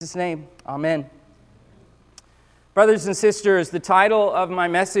Jesus' name, amen. Brothers and sisters, the title of my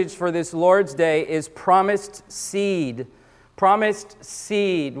message for this Lord's Day is Promised Seed. Promised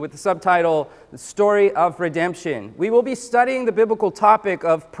Seed, with the subtitle, The Story of Redemption. We will be studying the biblical topic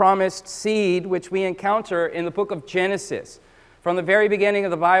of promised seed, which we encounter in the book of Genesis. From the very beginning of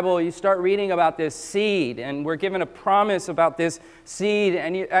the Bible, you start reading about this seed, and we're given a promise about this seed.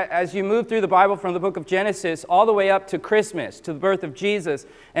 And as you move through the Bible from the book of Genesis all the way up to Christmas, to the birth of Jesus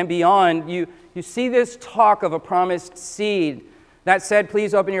and beyond, you see this talk of a promised seed. That said,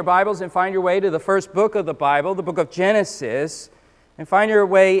 please open your Bibles and find your way to the first book of the Bible, the book of Genesis, and find your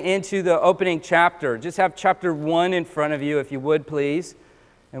way into the opening chapter. Just have chapter 1 in front of you, if you would, please.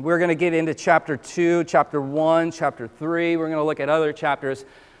 And we're going to get into chapter 2, chapter 1, chapter 3. We're going to look at other chapters.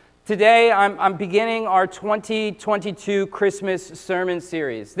 Today, I'm beginning our 2022 Christmas sermon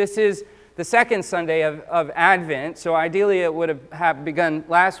series. This is the second Sunday of Advent, so ideally it would have begun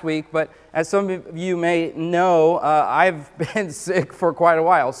last week, but as some of you may know, I've been sick for quite a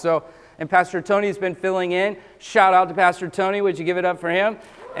while. And Pastor Tony's been filling in. Shout out to Pastor Tony. Would you give it up for him?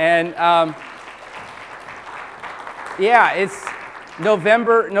 And it's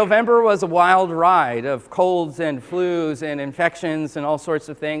November was a wild ride of colds and flus and infections and all sorts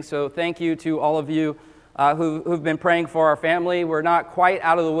of things. So thank you to all of you who've been praying for our family. We're not quite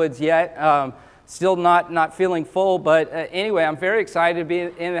out of the woods yet. Still not feeling full. But anyway, I'm very excited to be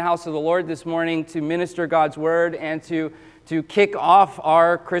in the house of the Lord this morning to minister God's word and to kick off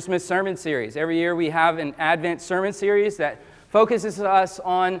our Christmas sermon series. Every year we have an Advent sermon series that focuses us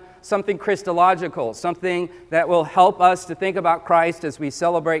on something Christological, something that will help us to think about Christ as we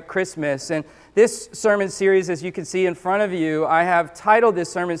celebrate Christmas. And this sermon series, as you can see in front of you, I have titled this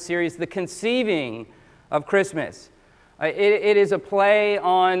sermon series, The Conceiving of Christmas. It is a play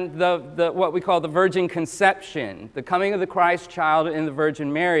on the what we call the virgin conception, the coming of the Christ child in the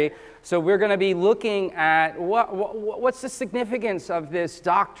Virgin Mary. So we're going to be looking at what's the significance of this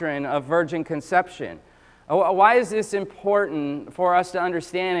doctrine of virgin conception. Why is this important for us to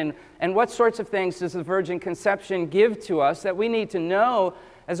understand, and what sorts of things does the virgin conception give to us that we need to know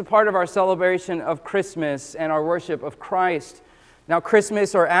as a part of our celebration of Christmas and our worship of Christ? Now,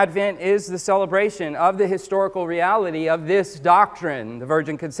 Christmas or Advent is the celebration of the historical reality of this doctrine, the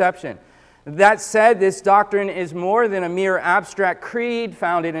virgin conception. That said, this doctrine is more than a mere abstract creed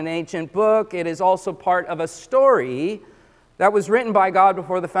found in an ancient book. It is also part of a story that was written by God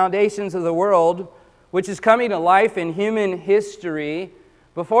before the foundations of the world, which is coming to life in human history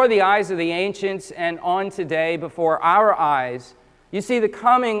before the eyes of the ancients and on today before our eyes. You see, the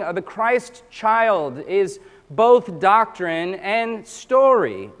coming of the Christ child is both doctrine and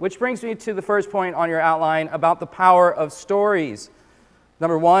story, which brings me to the first point on your outline about the power of stories.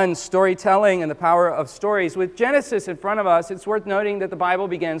 Number one, storytelling and the power of stories. With Genesis in front of us, it's worth noting that the Bible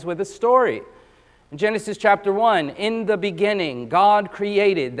begins with a story. In Genesis chapter 1, in the beginning, God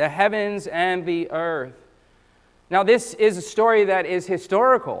created the heavens and the earth. Now, this is a story that is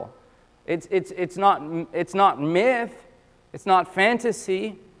historical. It's not myth. It's not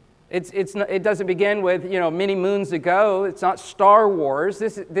fantasy. It doesn't begin with, many moons ago. It's not Star Wars.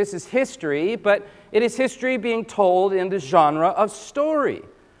 This is history, but it is history being told in the genre of story.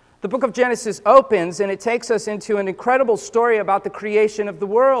 The book of Genesis opens, and it takes us into an incredible story about the creation of the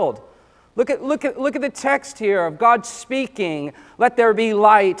world. Look at the text here of God speaking, "Let there be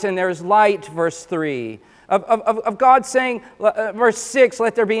light," and there's light, verse 3. Of God saying, verse 6,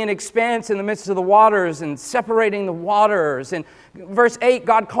 "Let there be an expanse in the midst of the waters," and separating the waters. And verse 8,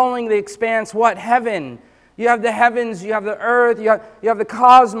 God calling the expanse what? Heaven. You have the heavens, you have the earth, you have the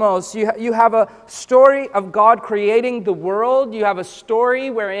cosmos. You have a story of God creating the world. You have a story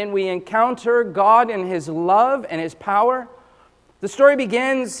wherein we encounter God and His love and His power. The story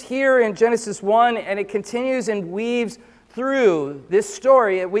begins here in Genesis 1, and it continues and weaves through this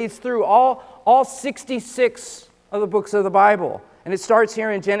story. It weaves through all 66 of the books of the Bible. And it starts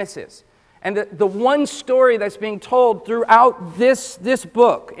here in Genesis. And the one story that's being told throughout this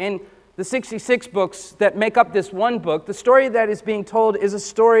book, in the 66 books that make up this one book, the story that is being told is a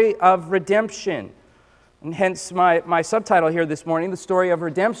story of redemption. And hence my subtitle here this morning, The Story of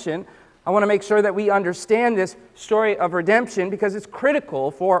Redemption. I want to make sure that we understand this story of redemption because it's critical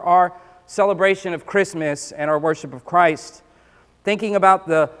for our celebration of Christmas and our worship of Christ. Thinking about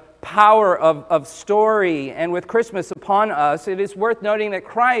the power of story and with Christmas upon us, it is worth noting that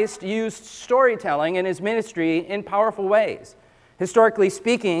Christ used storytelling in His ministry in powerful ways. Historically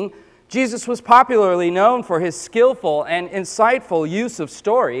speaking, Jesus was popularly known for His skillful and insightful use of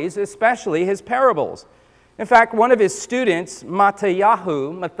stories, especially His parables. In fact, one of His students,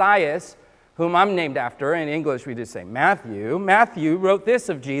 Matthias, whom I'm named after. In English, we just say Matthew. Matthew wrote this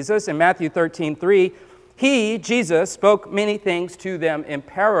of Jesus in Matthew 13:3. He, Jesus, spoke many things to them in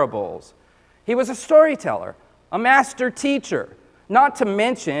parables. He was a storyteller, a master teacher, not to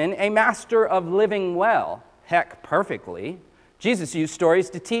mention a master of living well, heck, perfectly. Jesus used stories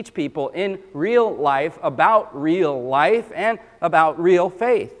to teach people in real life about real life and about real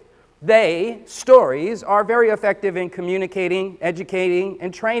faith. Stories, are very effective in communicating, educating,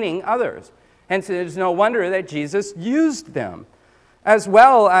 and training others. Hence, it is no wonder that Jesus used them. As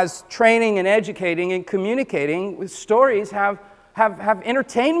well as training and educating and communicating, stories have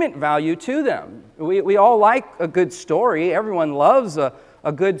entertainment value to them. We all like a good story. Everyone loves a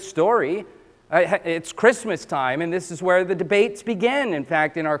good story. It's Christmas time, and this is where the debates begin, in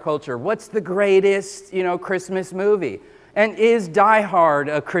fact, in our culture. What's the greatest, Christmas movie? And is Die Hard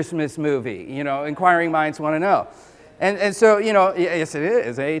a Christmas movie? Inquiring minds want to know. And so, yes, it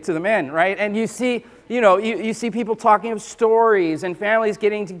is, to the men, right? And you see, you see people talking of stories and families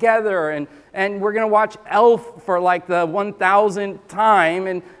getting together, and we're going to watch Elf for like the 1,000th time,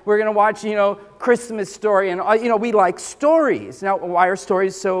 and we're going to watch, Christmas Story, and, we like stories. Now, why are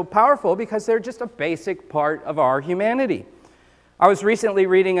stories so powerful? Because they're just a basic part of our humanity. I was recently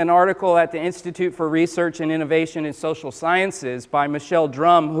reading an article at the Institute for Research and Innovation in Social Sciences by Michelle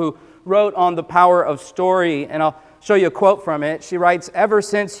Drum, who wrote on the power of story, and I'll show you a quote from it. She writes, "Ever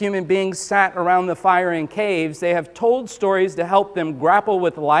since human beings sat around the fire in caves, they have told stories to help them grapple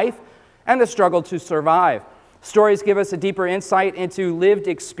with life and the struggle to survive. Stories give us a deeper insight into lived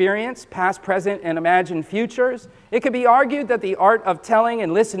experience, past, present, and imagined futures. It could be argued that the art of telling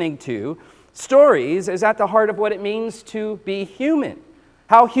and listening to stories is at the heart of what it means to be human,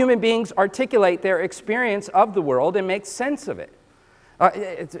 how human beings articulate their experience of the world and make sense of it."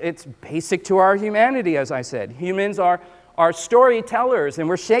 It's basic to our humanity, as I said. Humans are storytellers, and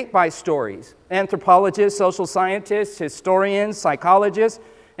we're shaped by stories. Anthropologists, social scientists, historians, psychologists,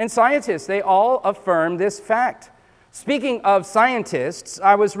 and scientists, they all affirm this fact. Speaking of scientists,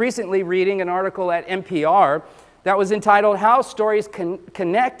 I was recently reading an article at NPR that was entitled, "How Stories Can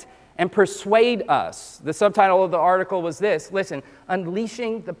Connect and Persuade Us." The subtitle of the article was this, listen,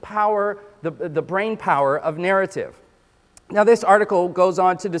 "Unleashing the Power, the Brain Power of Narrative." Now, this article goes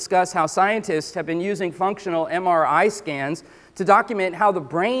on to discuss how scientists have been using functional MRI scans to document how the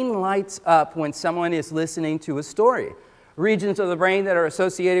brain lights up when someone is listening to a story. Regions of the brain that are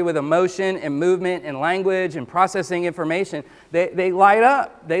associated with emotion and movement and language and processing information, they light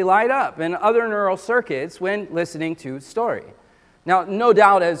up. They light up, and other neural circuits when listening to a story. Now, no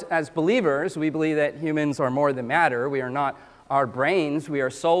doubt as believers, we believe that humans are more than matter. We are not our brains. We are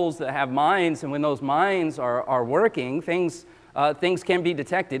souls that have minds, and when those minds are working, things can be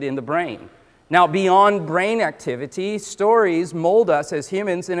detected in the brain. Now, beyond brain activity, stories mold us as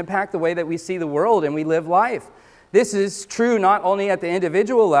humans and impact the way that we see the world and we live life. This is true not only at the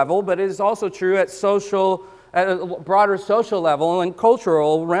individual level, but it is also true at a broader social level and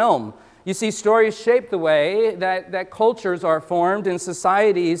cultural realm. You see, stories shape the way that cultures are formed and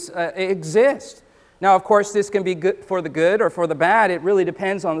societies exist. Now, of course, this can be good for the good or for the bad. It really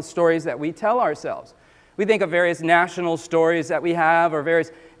depends on the stories that we tell ourselves. We think of various national stories that we have, or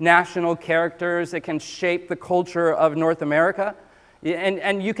various national characters that can shape the culture of North America.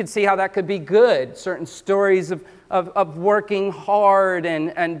 And you can see how that could be good. Certain stories of working hard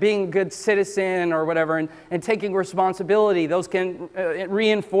and being a good citizen or whatever, and taking responsibility. Those can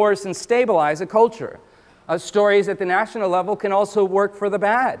reinforce and stabilize a culture. Stories at the national level can also work for the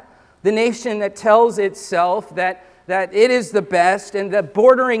bad. The nation that tells itself that it is the best and the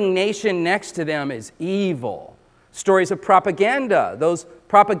bordering nation next to them is evil. Stories of propaganda, those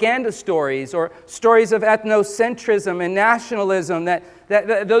propaganda stories, or stories of ethnocentrism and nationalism,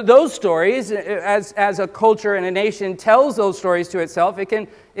 those stories, as a culture and a nation tells those stories to itself, it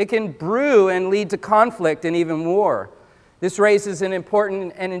can brew and lead to conflict and even war. This raises an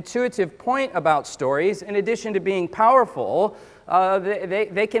important and intuitive point about stories. In addition to being powerful, they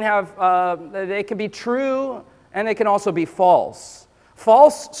can be true, and they can also be false.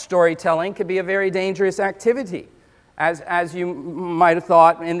 False storytelling can be a very dangerous activity, as you might have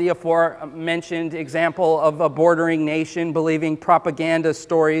thought in the aforementioned example of a bordering nation believing propaganda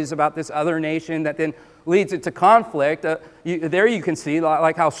stories about this other nation that then leads it to conflict. There you can see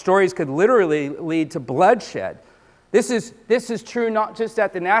like how stories could literally lead to bloodshed. This is true not just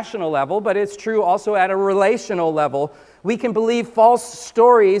at the national level, but it's true also at a relational level. We can believe false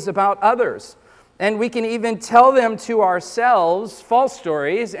stories about others, and we can even tell them to ourselves, false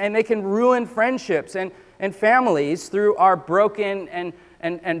stories, and they can ruin friendships and families through our broken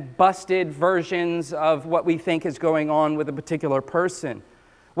and busted versions of what we think is going on with a particular person.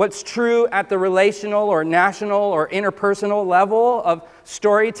 What's true at the relational or national or interpersonal level of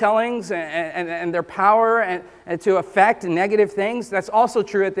storytellings and their power and to affect negative things, that's also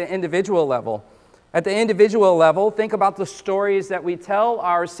true at the individual level. At the individual level, think about the stories that we tell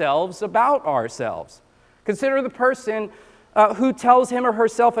ourselves about ourselves. Consider the person who tells him or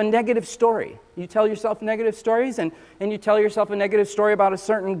herself a negative story. You tell yourself negative stories, and you tell yourself a negative story about a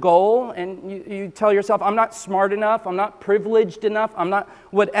certain goal, and you tell yourself, I'm not smart enough, I'm not privileged enough, I'm not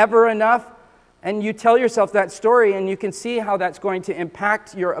whatever enough, and you tell yourself that story, and you can see how that's going to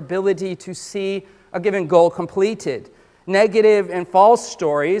impact your ability to see a given goal completed. Negative and false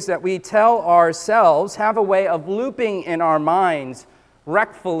stories that we tell ourselves have a way of looping in our minds,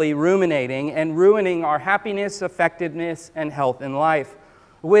 wreckfully ruminating and ruining our happiness, effectiveness, and health in life.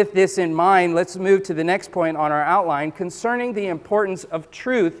 With this in mind, let's move to the next point on our outline concerning the importance of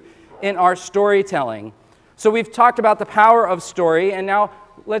truth in our storytelling. So we've talked about the power of story, and now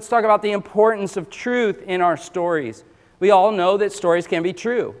let's talk about the importance of truth in our stories. We all know that stories can be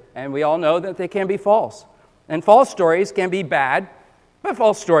true, and we all know that they can be false. And false stories can be bad, but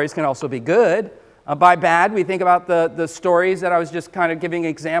false stories can also be good. By bad, we think about the stories that I was just kind of giving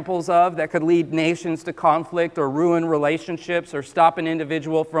examples of that could lead nations to conflict or ruin relationships or stop an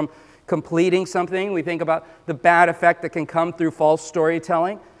individual from completing something. We think about the bad effect that can come through false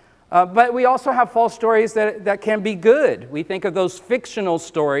storytelling. But we also have false stories that can be good. We think of those fictional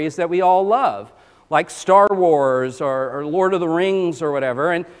stories that we all love, like Star Wars or Lord of the Rings or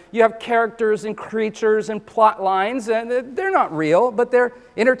whatever, and you have characters and creatures and plot lines, and they're not real, but they're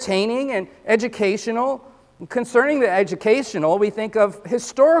entertaining and educational. Concerning the educational, we think of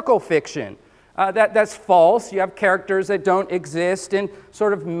historical fiction. That's false. You have characters that don't exist and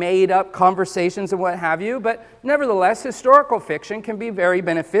sort of made-up conversations and what have you, but nevertheless, historical fiction can be very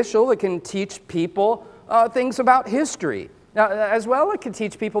beneficial. It can teach people things about history. Now, as well, it can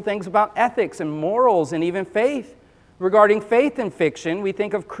teach people things about ethics and morals and even faith. Regarding faith in fiction, we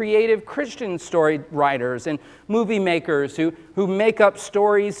think of creative Christian story writers and movie makers who make up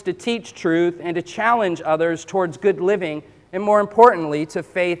stories to teach truth and to challenge others towards good living, and more importantly, to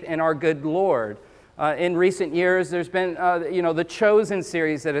faith in our good Lord. In recent years, there's been, the Chosen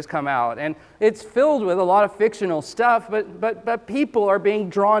series that has come out, and it's filled with a lot of fictional stuff, but people are being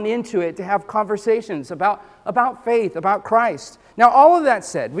drawn into it to have conversations about faith, about Christ. Now, all of that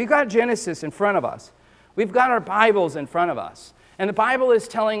said, we've got Genesis in front of us. We've got our Bibles in front of us, and the Bible is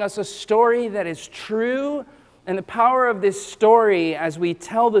telling us a story that is true, and the power of this story as we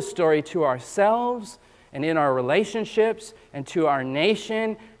tell the story to ourselves and in our relationships and to our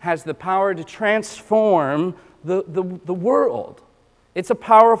nation has the power to transform the world. It's a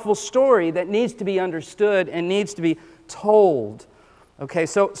powerful story that needs to be understood and needs to be told. Okay,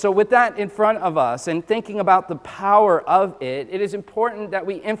 so with that in front of us and thinking about the power of it, it is important that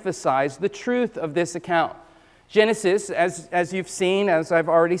we emphasize the truth of this account. Genesis, as you've seen, as I've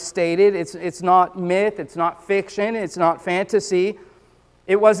already stated, it's not myth, it's not fiction, it's not fantasy.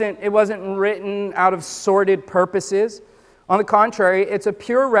 It wasn't written out of sordid purposes. On the contrary, it's a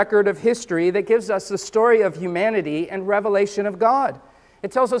pure record of history that gives us the story of humanity and revelation of God.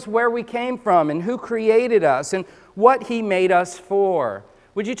 It tells us where we came from and who created us and what He made us for.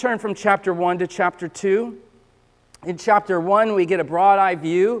 Would you turn from chapter 1 to chapter 2? In chapter 1, we get a broad-eye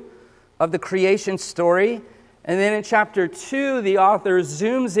view of the creation story. And then in chapter 2, the author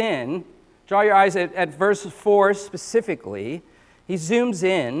zooms in. Draw your eyes at verse 4 specifically. He zooms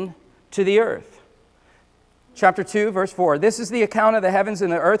in to the earth. Chapter 2, verse 4. This is the account of the heavens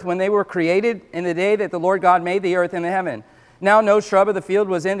and the earth when they were created in the day that the Lord God made the earth and the heaven. Now no shrub of the field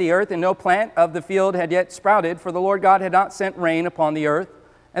was in the earth, and no plant of the field had yet sprouted, for the Lord God had not sent rain upon the earth,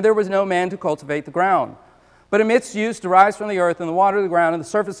 and there was no man to cultivate the ground. But a mist used to rise from the earth, and the water of the ground, and the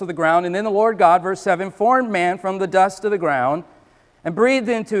surface of the ground. And then the Lord God, verse 7, formed man from the dust of the ground, and breathed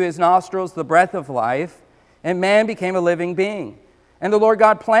into his nostrils the breath of life, and man became a living being. And the Lord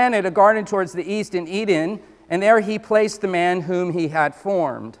God planted a garden towards the east in Eden, and there He placed the man whom He had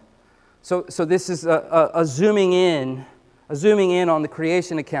formed. So this is a zooming in on the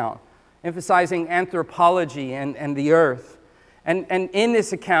creation account, emphasizing anthropology and the earth. And in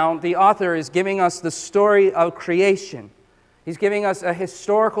this account, the author is giving us the story of creation. He's giving us a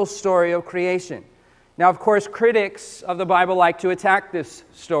historical story of creation. Now, of course, critics of the Bible like to attack this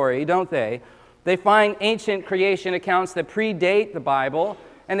story, don't they? They find ancient creation accounts that predate the Bible,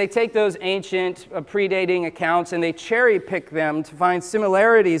 and they take those ancient predating accounts and they cherry pick them to find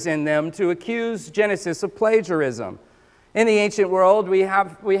similarities in them to accuse Genesis of plagiarism. In the ancient world, we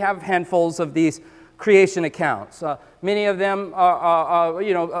have handfuls of these creation accounts. Many of them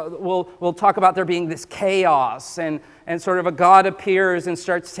will talk about there being this chaos, and sort of a God appears and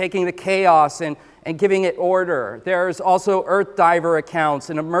starts taking the chaos and giving it order. There's also earth diver accounts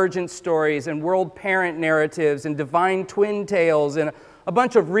and emergent stories and world parent narratives and divine twin tales and a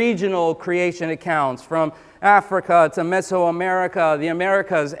bunch of regional creation accounts from Africa to Mesoamerica, the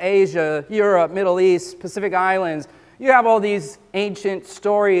Americas, Asia, Europe, Middle East, Pacific Islands. You have all these ancient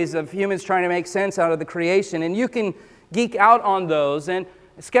stories of humans trying to make sense out of the creation, and you can geek out on those, and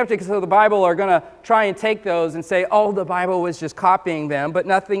skeptics of the Bible are going to try and take those and say, oh, the Bible was just copying them, but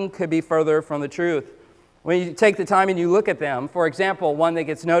nothing could be further from the truth. When you take the time and you look at them, for example, one that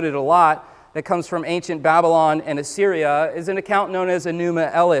gets noted a lot that comes from ancient Babylon and Assyria is an account known as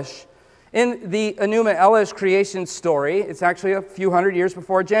Enuma Elish. In the Enuma Elish creation story, it's actually a few hundred years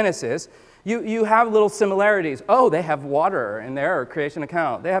before Genesis, you have little similarities. Oh, they have water in their creation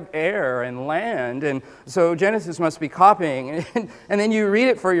account. They have air and land, and so Genesis must be copying. And then you read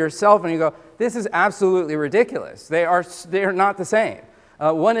it for yourself and you go, this is absolutely ridiculous. They are not the same.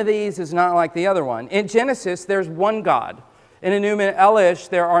 One of these is not like the other one. In Genesis, there's one God. In Enuma Elish,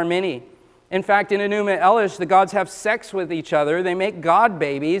 there are many. In fact, in Enuma Elish, the gods have sex with each other. They make god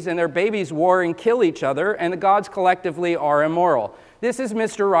babies, and their babies war and kill each other, and the gods collectively are immoral. This is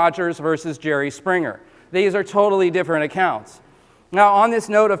Mr. Rogers versus Jerry Springer. These are totally different accounts. Now, on this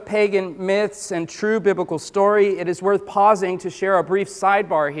note of pagan myths and true biblical story, it is worth pausing to share a brief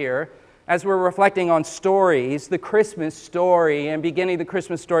sidebar here as we're reflecting on stories, the Christmas story, and beginning the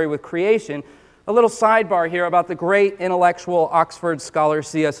Christmas story with creation. A little sidebar here about the great intellectual Oxford scholar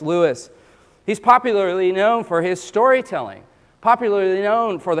C.S. Lewis. He's popularly known for his storytelling, popularly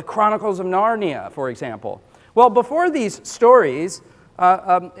known for the Chronicles of Narnia, for example. Well, before these stories,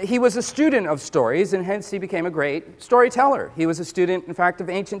 he was a student of stories, and hence he became a great storyteller. He was a student, in fact, of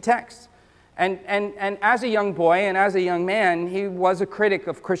ancient texts. And as a young boy and as a young man, he was a critic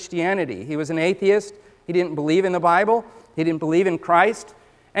of Christianity. He was an atheist. He didn't believe in the Bible. He didn't believe in Christ.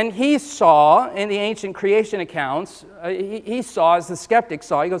 And he saw in the ancient creation accounts, he saw, as the skeptic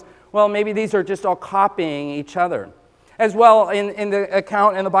saw, he goes, well, maybe these are just all copying each other. As well, in the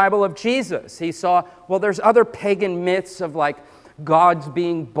account in the Bible of Jesus, he saw, well, there's other pagan myths of like God's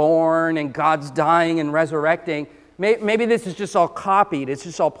being born and God's dying and resurrecting. Maybe this is just all copied. It's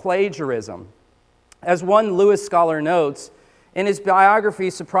just all plagiarism. As one Lewis scholar notes, in his biography,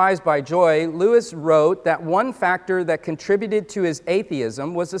 Surprised by Joy, Lewis wrote that one factor that contributed to his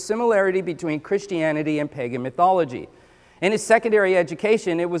atheism was the similarity between Christianity and pagan mythology. In his secondary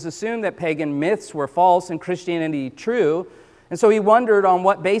education, it was assumed that pagan myths were false and Christianity true, and so he wondered on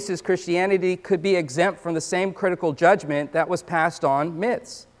what basis Christianity could be exempt from the same critical judgment that was passed on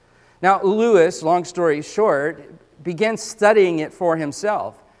myths. Now, Lewis, long story short, begins studying it for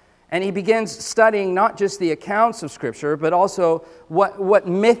himself, and he begins studying not just the accounts of Scripture, but also what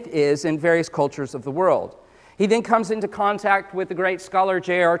myth is in various cultures of the world. He then comes into contact with the great scholar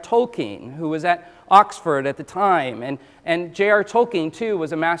J.R. Tolkien, who was at Oxford at the time. And J.R. Tolkien, too,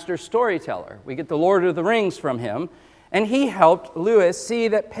 was a master storyteller. We get the Lord of the Rings from him. And he helped Lewis see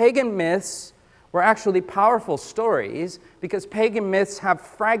that pagan myths were actually powerful stories because pagan myths have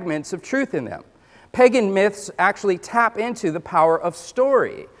fragments of truth in them. Pagan myths actually tap into the power of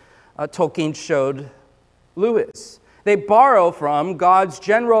story, Tolkien showed Lewis. They borrow from God's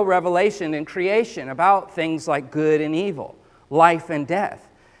general revelation in creation about things like good and evil, life and death.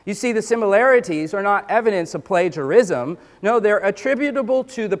 You see, the similarities are not evidence of plagiarism. No, they're attributable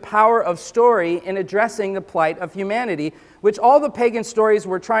to the power of story in addressing the plight of humanity, which all the pagan stories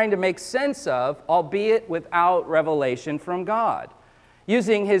were trying to make sense of, albeit without revelation from God.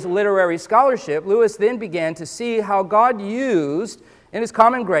 Using his literary scholarship, Lewis then began to see how God used, in his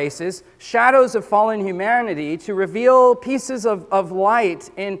common graces, shadows of fallen humanity to reveal pieces of light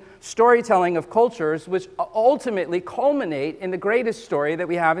in storytelling of cultures which ultimately culminate in the greatest story that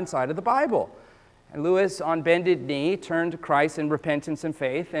we have inside of the Bible. And Lewis, on bended knee, turned to Christ in repentance and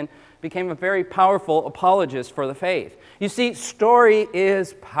faith and became a very powerful apologist for the faith. You see, story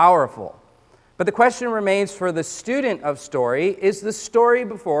is powerful. But the question remains for the student of story, is the story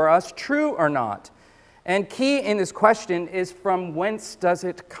before us true or not? And key in this question is, from whence does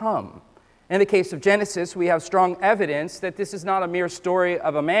it come? In the case of Genesis, we have strong evidence that this is not a mere story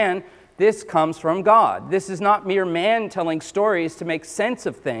of a man. This comes from God. This is not mere man telling stories to make sense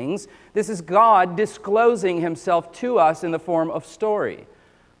of things. This is God disclosing himself to us in the form of story.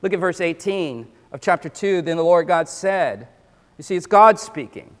 Look at verse 18 of chapter 2. Then the Lord God said, you see, it's God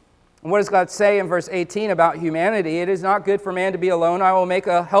speaking. And what does God say in verse 18 about humanity? It is not good for man to be alone. I will make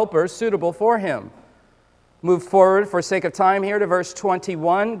a helper suitable for him. Move forward for sake of time here to verse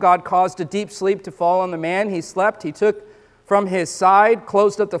 21. God caused a deep sleep to fall on the man. He slept. He took from his side,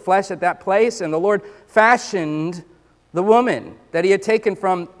 closed up the flesh at that place, and the Lord fashioned the woman that he had taken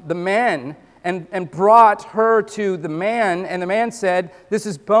from the man and brought her to the man. And the man said, "This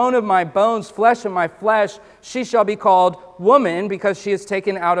is bone of my bones, flesh of my flesh. She shall be called woman because she is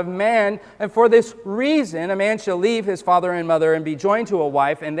taken out of man. And for this reason, a man shall leave his father and mother and be joined to a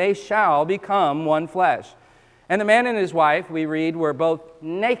wife, and they shall become one flesh." And the man and his wife, we read, were both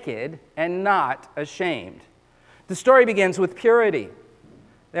naked and not ashamed. The story begins with purity.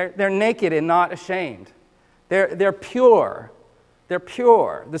 They're naked and not ashamed. They're pure. They're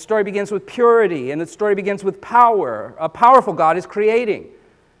pure. The story begins with purity, and the story begins with power. A powerful God is creating,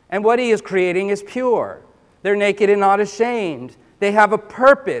 and what he is creating is pure. They're naked and not ashamed. They have a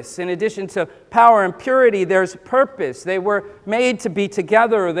purpose. In addition to power and purity, there's purpose. They were made to be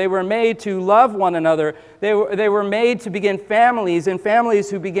together. They were made to love one another. They were made to begin families, and families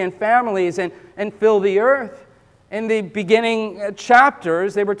who begin families and fill the earth. In the beginning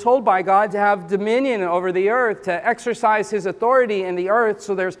chapters, they were told by God to have dominion over the earth, to exercise his authority in the earth.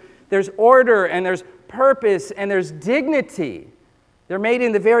 So there's order and there's purpose and there's dignity. They're made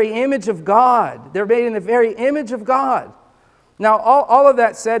in the very image of God. They're made in the very image of God. Now, all of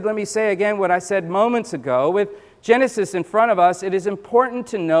that said, let me say again what I said moments ago. With Genesis in front of us, it is important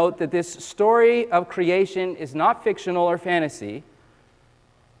to note that this story of creation is not fictional or fantasy.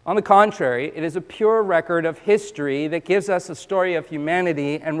 On the contrary, it is a pure record of history that gives us a story of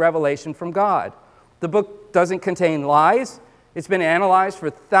humanity and revelation from God. The book doesn't contain lies. It's been analyzed for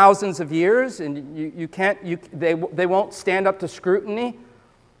thousands of years, and they won't stand up to scrutiny.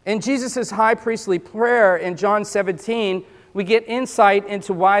 In Jesus' high priestly prayer in John 17, we get insight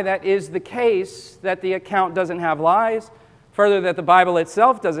into why that is the case, that the account doesn't have lies, further that the Bible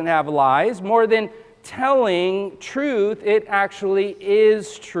itself doesn't have lies. More than telling truth, it actually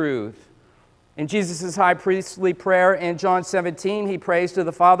is truth. In Jesus' high priestly prayer in John 17, he prays to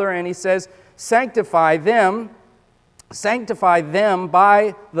the Father and he says, sanctify them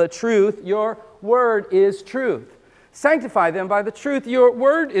by the truth. Your word is truth. Sanctify them by the truth. Your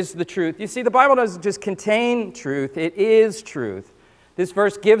word is the truth. You see, the Bible doesn't just contain truth, it is truth. This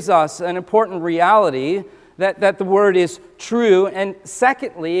verse gives us an important reality that the word is true. And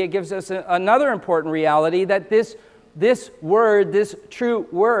secondly, it gives us another important reality that this word, this true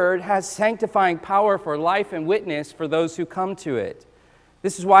word, has sanctifying power for life and witness for those who come to it.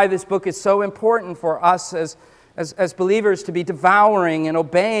 This is why this book is so important for us as believers to be devouring and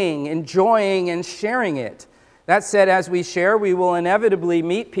obeying, enjoying and sharing it. That said, as we share, we will inevitably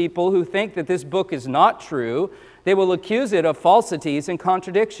meet people who think that this book is not true. They will accuse it of falsities and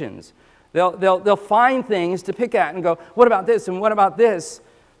contradictions. They'll find things to pick at and go, what about this and what about this?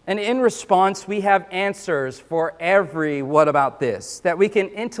 And in response, we have answers for every what about this that we can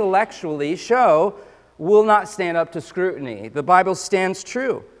intellectually show will not stand up to scrutiny. The Bible stands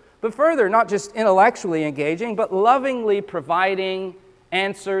true. But further, not just intellectually engaging, but lovingly providing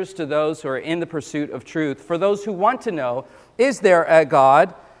answers to those who are in the pursuit of truth. For those who want to know, is there a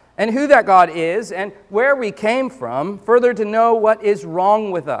God, and who that God is, and where we came from, further to know what is wrong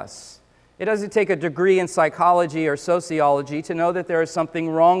with us. It doesn't take a degree in psychology or sociology to know that there is something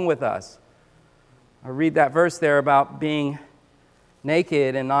wrong with us. I read that verse there about being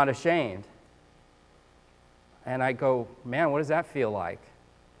naked and not ashamed. And I go, man, what does that feel like?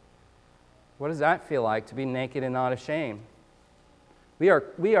 What does that feel like to be naked and not ashamed? We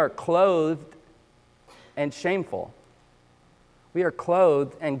are clothed and shameful. We are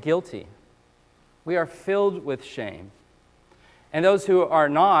clothed and guilty. We are filled with shame. And those who are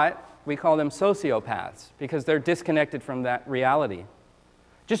not, we call them sociopaths because they're disconnected from that reality.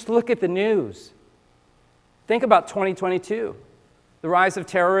 Just look at the news. Think about 2022. The rise of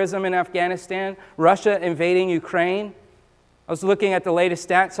terrorism in Afghanistan, Russia invading Ukraine. I was looking at the latest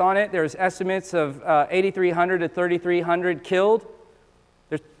stats on it. There's estimates of 8,300 to 3,300 killed.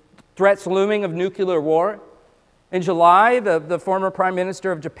 There's threats looming of nuclear war. In July, the former Prime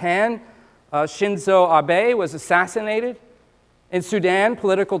Minister of Japan, Shinzo Abe, was assassinated. In Sudan,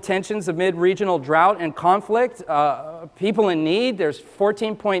 political tensions amid regional drought and conflict, people in need. There's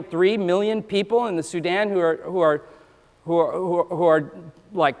 14.3 million people in the Sudan who are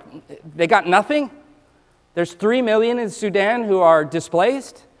like, they got nothing. There's 3 million in Sudan who are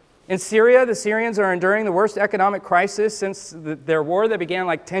displaced. In Syria, the Syrians are enduring the worst economic crisis since their war that began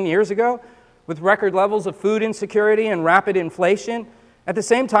like 10 years ago, with record levels of food insecurity and rapid inflation. At the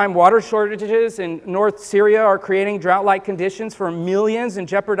same time, water shortages in North Syria are creating drought-like conditions for millions and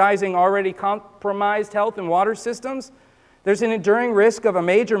jeopardizing already compromised health and water systems. There's an enduring risk of a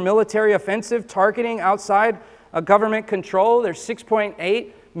major military offensive targeting outside government control. There's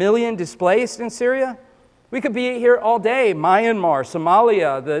 6.8 million displaced in Syria. We could be here all day. Myanmar,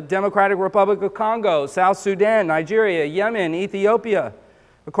 Somalia, the Democratic Republic of Congo, South Sudan, Nigeria, Yemen, Ethiopia.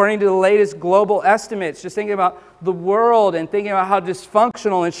 According to the latest global estimates, just thinking about the world and thinking about how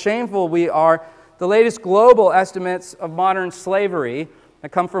dysfunctional and shameful we are, the latest global estimates of modern slavery that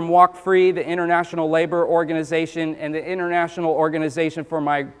come from Walk Free, the International Labor Organization, and the International Organization for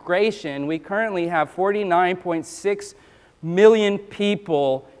Migration, we currently have 49.6 million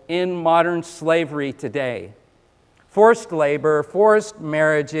people in modern slavery today. Forced labor, forced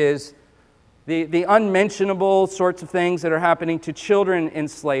marriages, the unmentionable sorts of things that are happening to children in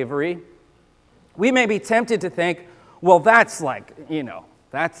slavery. We may be tempted to think, well, that's like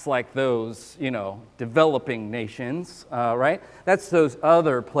those, developing nations, right? That's those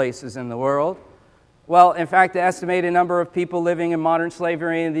other places in the world. Well, in fact, the estimated number of people living in modern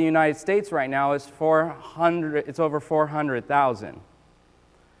slavery in the United States right now is it's over 400,000.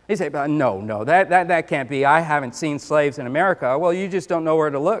 You say, no, that can't be. I haven't seen slaves in America. Well, you just don't know where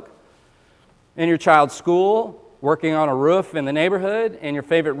to look. In your child's school, working on a roof in the neighborhood, in your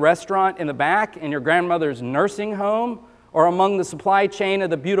favorite restaurant in the back, in your grandmother's nursing home, or among the supply chain of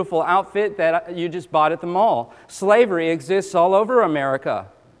the beautiful outfit that you just bought at the mall. Slavery exists all over America.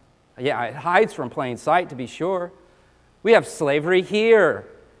 Yeah, it hides from plain sight, to be sure. We have slavery here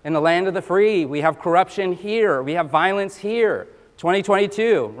in the land of the free. We have corruption here. We have violence here.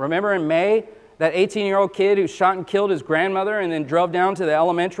 2022, remember in May, that 18-year-old kid who shot and killed his grandmother and then drove down to the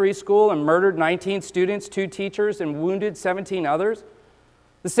elementary school and murdered 19 students, 2 teachers, and wounded 17 others?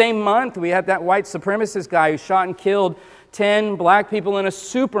 The same month, we had that white supremacist guy who shot and killed 10 black people in a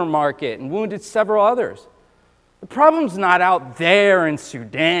supermarket and wounded several others. The problem's not out there in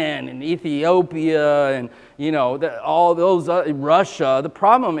Sudan and Ethiopia and, all those, Russia. The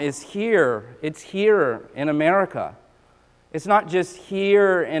problem is here. It's here in America. It's not just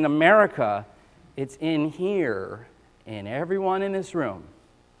here in America. It's in here in everyone in this room.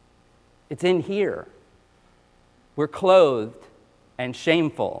 It's in here. We're clothed and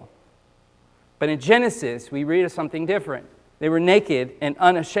shameful. But in Genesis, we read of something different. They were naked and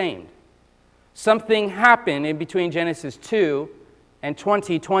unashamed. Something happened in between Genesis 2 and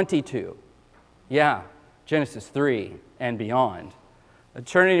 2022. Yeah, Genesis 3 and beyond.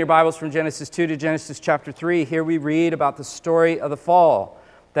 Turn in your Bibles from Genesis 2 to Genesis chapter 3. Here we read about the story of the fall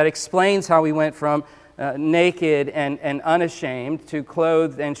that explains how we went from naked and unashamed to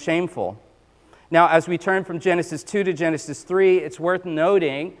clothed and shameful. Now, as we turn from Genesis 2 to Genesis 3, it's worth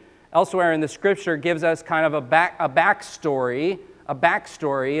noting elsewhere in the Scripture gives us kind of a backstory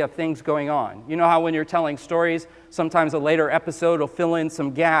of things going on. You know how when you're telling stories, sometimes a later episode will fill in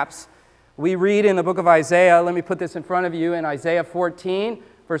some gaps. We read in the book of Isaiah, let me put this in front of you, in Isaiah 14,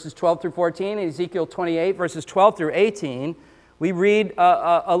 verses 12 through 14, and Ezekiel 28, verses 12 through 18, we read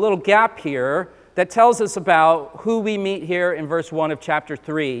a little gap here that tells us about who we meet here in verse 1 of chapter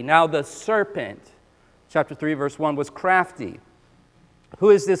 3. Now the serpent, chapter 3, verse 1, was crafty. Who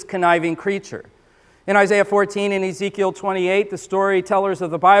is this conniving creature? In Isaiah 14 and Ezekiel 28, the storytellers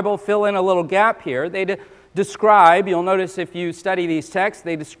of the Bible fill in a little gap here. They describe, you'll notice if you study these texts,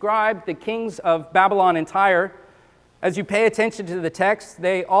 they describe the kings of Babylon and Tyre. As you pay attention to the text,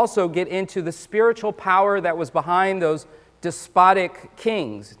 they also get into the spiritual power that was behind those despotic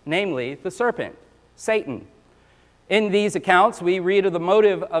kings, namely the serpent, Satan. In these accounts, we read of the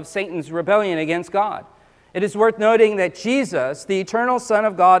motive of Satan's rebellion against God. It is worth noting that Jesus, the eternal Son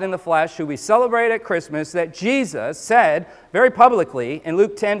of God in the flesh, who we celebrate at Christmas, that Jesus said very publicly in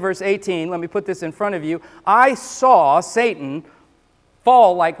Luke 10, verse 18, let me put this in front of you, I saw Satan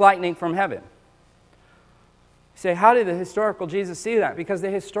fall like lightning from heaven. You say, how did the historical Jesus see that? Because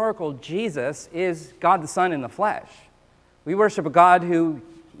the historical Jesus is God the Son in the flesh. We worship a God who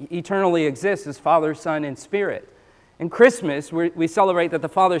eternally exists as Father, Son, and Spirit. In Christmas, we celebrate that the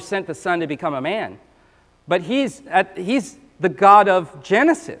Father sent the Son to become a man. But he's the God of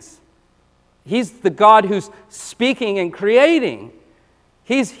Genesis. He's the God who's speaking and creating.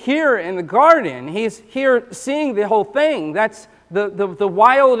 He's here in the garden. He's here seeing the whole thing. That's the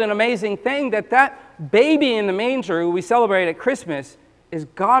wild and amazing thing, that baby in the manger who we celebrate at Christmas is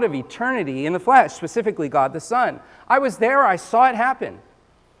God of eternity in the flesh, specifically God the Son. I was there. I saw it happen.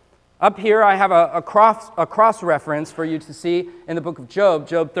 Up here, I have a cross reference for you to see in the book of Job,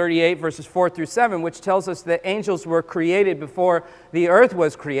 Job 38, verses 4 through 7, which tells us that angels were created before the earth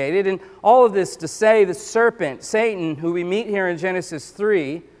was created. And all of this to say the serpent, Satan, who we meet here in Genesis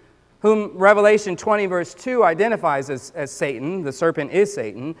 3, whom Revelation 20 verse 2 identifies as Satan. The serpent is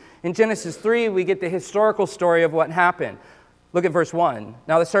Satan. In Genesis 3, we get the historical story of what happened. Look at verse 1.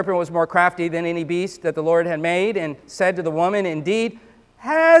 Now the serpent was more crafty than any beast that the Lord had made, and said to the woman, "Indeed,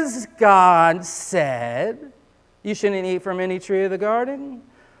 has God said, you shouldn't eat from any tree of the garden?"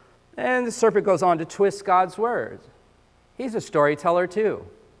 And the serpent goes on to twist God's words. He's a storyteller too.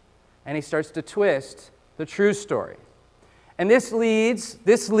 And he starts to twist the true story. And this leads,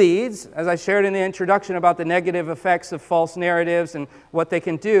 as I shared in the introduction about the negative effects of false narratives and what they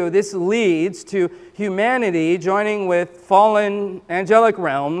can do, this leads to humanity joining with fallen angelic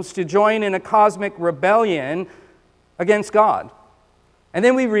realms to join in a cosmic rebellion against God. And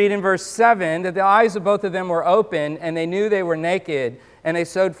then we read in verse 7 that the eyes of both of them were open, and they knew they were naked, and they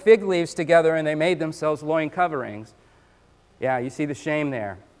sewed fig leaves together, and they made themselves loin coverings. Yeah, you see the shame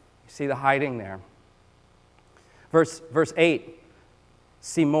there. You see the hiding there. Verse 8,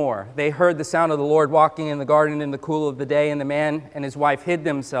 see more. They heard the sound of the Lord walking in the garden in the cool of the day, and the man and his wife hid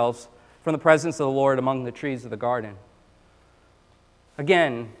themselves from the presence of the Lord among the trees of the garden.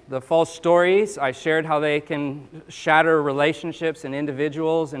 Again, the false stories, I shared how they can shatter relationships and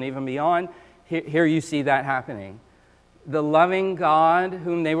individuals and even beyond. Here you see that happening. The loving God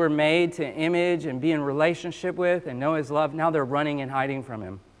whom they were made to image and be in relationship with and know His love, now they're running and hiding from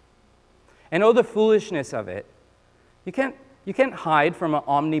Him. And oh, the foolishness of it. You can't hide from an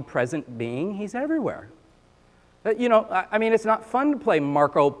omnipresent being. He's everywhere. It's not fun to play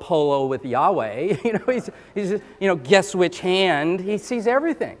Marco Polo with Yahweh. He's just, guess which hand. He sees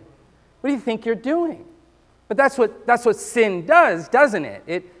everything. What do you think you're doing? But that's what sin does, doesn't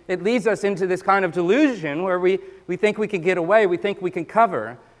it? It leads us into this kind of delusion where we think we can get away, we think we can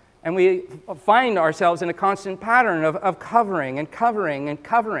cover, and we find ourselves in a constant pattern of covering and covering and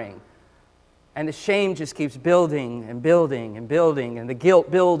covering. And the shame just keeps building and building and building, and the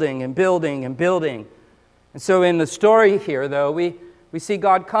guilt building and building and building. And so in the story here, though, we see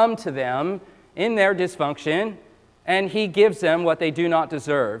God come to them in their dysfunction, and He gives them what they do not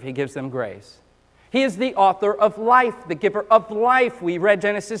deserve. He gives them grace. He is the author of life, the giver of life. We read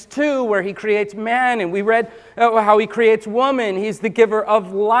Genesis 2, where He creates man, and we read how He creates woman. He's the giver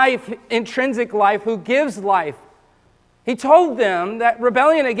of life, intrinsic life, who gives life. He told them that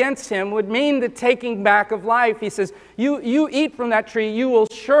rebellion against Him would mean the taking back of life. He says, you eat from that tree, you will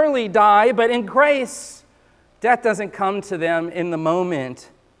surely die, but in grace, death doesn't come to them in the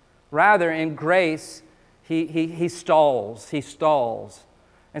moment. Rather, in grace, He stalls. He stalls.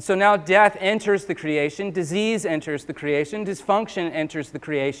 And so now death enters the creation, disease enters the creation, dysfunction enters the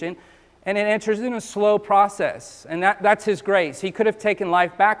creation, and it enters in a slow process. And that's His grace. He could have taken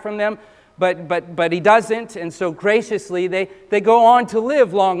life back from them, but He doesn't, and so graciously they go on to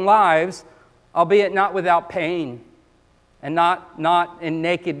live long lives, albeit not without pain, and not in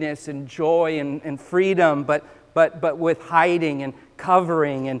nakedness and joy and freedom, but with hiding and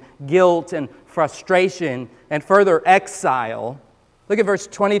covering and guilt and frustration and further exile. Look at verse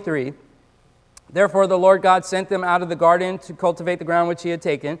 23. Therefore the Lord God sent them out of the garden to cultivate the ground which He had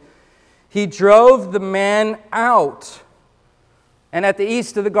taken. He drove the man out. And at the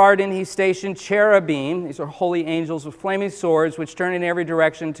east of the garden He stationed cherubim, these are holy angels with flaming swords, which turn in every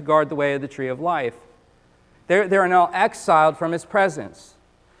direction to guard the way of the tree of life. They are now exiled from His presence.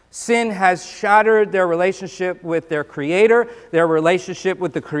 Sin has shattered their relationship with their Creator, their relationship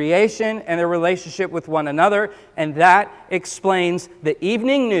with the creation, and their relationship with one another, and that explains the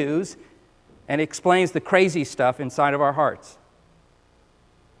evening news and explains the crazy stuff inside of our hearts.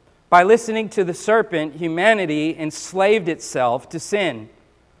 By listening to the serpent, humanity enslaved itself to sin.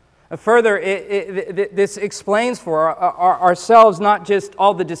 Further, this explains for ourselves not just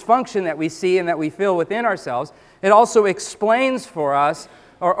all the dysfunction that we see and that we feel within ourselves, it also explains for us,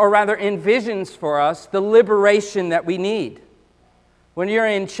 or rather envisions for us, the liberation that we need. When you're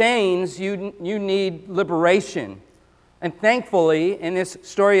in chains, you need liberation. And thankfully, in this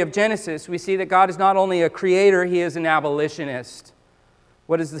story of Genesis, we see that God is not only a creator, He is an abolitionist.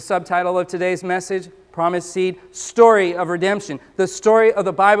 What is the subtitle of today's message? Promised Seed, Story of Redemption. The story of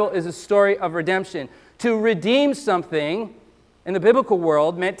the Bible is a story of redemption. To redeem something in the biblical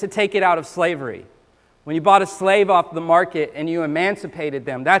world meant to take it out of slavery. When you bought a slave off the market and you emancipated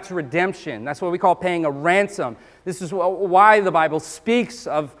them, that's redemption. That's what we call paying a ransom. This is why the Bible speaks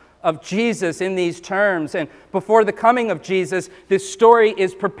of Jesus in these terms. And before the coming of Jesus, this story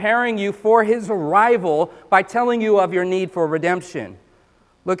is preparing you for His arrival by telling you of your need for redemption.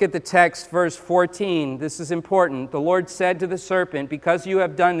 Look at the text, verse 14. This is important. The Lord said to the serpent, because you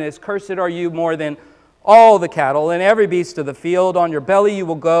have done this, cursed are you more than all the cattle and every beast of the field. On your belly you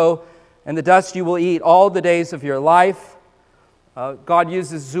will go, and the dust you will eat all the days of your life. God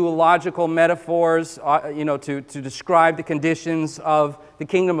uses zoological metaphors, to describe the conditions of the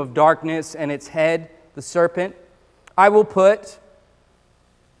kingdom of darkness and its head, the serpent. I will put,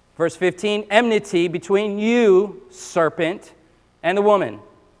 verse 15, enmity between you, serpent, and the woman,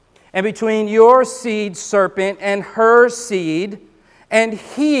 and between your seed, serpent, and her seed, and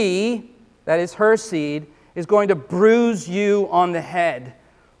he, that is her seed, is going to bruise you on the head,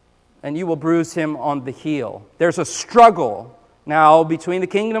 and you will bruise him on the heel. There's a struggle now between the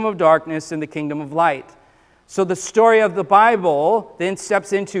kingdom of darkness and the kingdom of light. So the story of the Bible then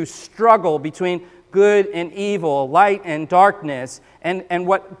steps into struggle between good and evil, light and darkness, and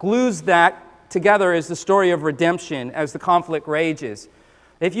what glues that together is the story of redemption as the conflict rages.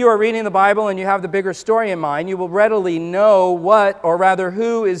 If you are reading the Bible and you have the bigger story in mind, you will readily know what, or rather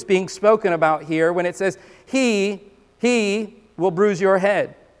who, is being spoken about here when it says, he will bruise your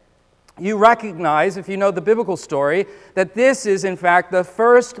head. You recognize, if you know the biblical story, that this is in fact the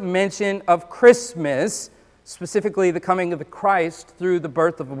first mention of Christmas, specifically the coming of the Christ through the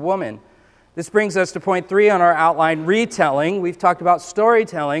birth of a woman. This brings us to point 3 on our outline, retelling. We've talked about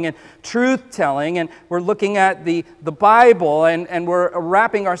storytelling and truth-telling, and we're looking at the Bible, and we're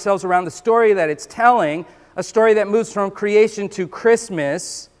wrapping ourselves around the story that it's telling, a story that moves from creation to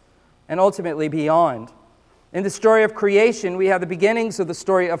Christmas and ultimately beyond. In the story of creation, we have the beginnings of the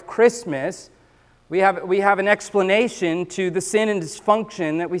story of Christmas. We have an explanation to the sin and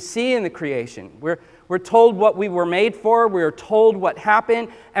dysfunction that we see in the creation. We're told what we were made for, we're told what happened,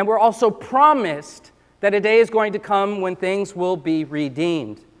 and we're also promised that a day is going to come when things will be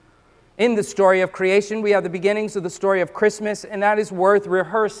redeemed. In the story of creation, we have the beginnings of the story of Christmas, and that is worth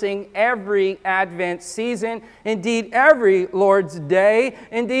rehearsing every Advent season, indeed every Lord's Day,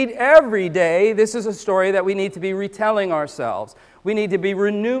 indeed every day. This is a story that we need to be retelling ourselves. We need to be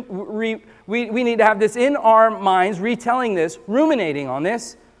we need to have this in our minds, retelling this, ruminating on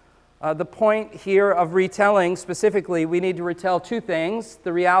this. The point here of retelling, specifically, we need to retell 2 things: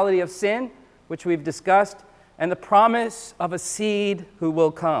 the reality of sin, which we've discussed, and the promise of a seed who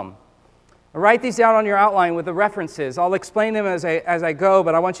will come. Write these down on your outline with the references. I'll explain them as I go,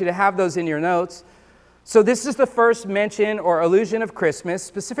 but I want you to have those in your notes. So this is the first mention or allusion of Christmas,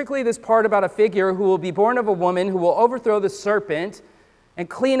 specifically this part about a figure who will be born of a woman who will overthrow the serpent and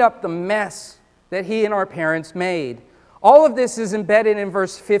clean up the mess that he and our parents made. All of this is embedded in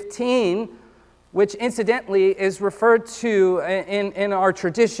verse 15, which incidentally is referred to in our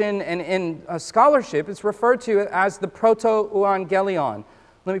tradition and in scholarship. It's referred to as the proto-euangelion.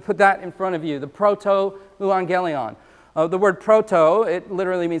 Let me put that in front of you, the proto-euangelion. The word proto, it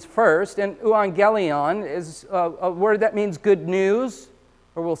literally means first, and euangelion is a word that means good news,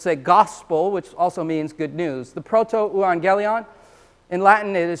 or we'll say gospel, which also means good news. The proto-euangelion, in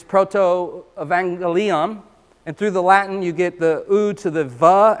Latin it is proto-evangelium, and through the Latin you get the u to the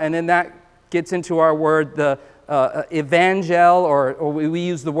va, and then that gets into our word, the evangel, or we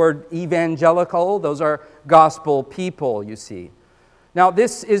use the word evangelical. Those are gospel people, you see. Now,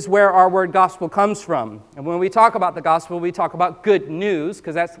 this is where our word gospel comes from. And when we talk about the gospel, we talk about good news,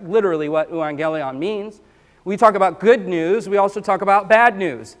 because that's literally what euangelion means. We talk about good news. We also talk about bad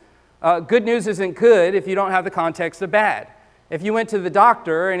news. Good news isn't good if you don't have the context of bad. If you went to the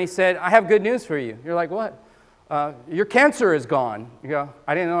doctor and he said, "I have good news for you," you're like, "What?" "Your cancer is gone." You go,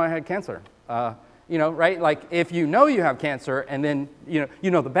 "I didn't know I had cancer." Right? Like if you know you have cancer and then you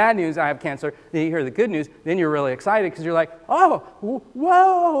know the bad news, "I have cancer," then you hear the good news, then you're really excited because you're like, "Oh,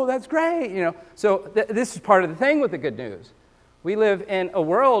 whoa, that's great." So this is part of the thing with the good news. We live in a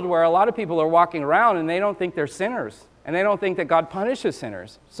world where a lot of people are walking around and they don't think they're sinners, and they don't think that God punishes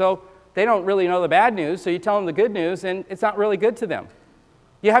sinners. So they don't really know the bad news, so you tell them the good news and it's not really good to them.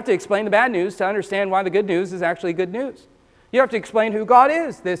 You have to explain the bad news to understand why the good news is actually good news. You have to explain who God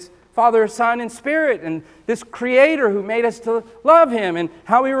is, this Father, Son, and Spirit, and this Creator who made us to love Him, and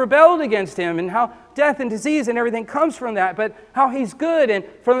how we rebelled against Him, and how death and disease and everything comes from that, but how He's good, and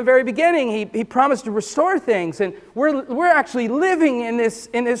from the very beginning He promised to restore things, and we're actually living in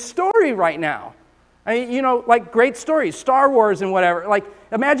this story right now. I mean, like great stories, Star Wars and whatever. Like,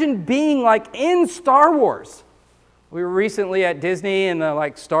 imagine being like in Star Wars. We were recently at Disney in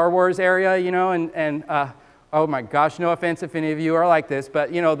the Star Wars area, and oh my gosh, no offense if any of you are like this,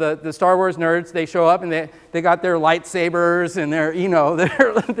 but the Star Wars nerds, they show up and they got their lightsabers and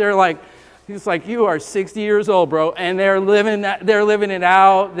they're like, it's like, "You are 60 years old, bro," and they're living it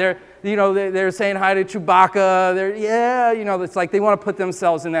out. They're saying hi to Chewbacca. It's like they want to put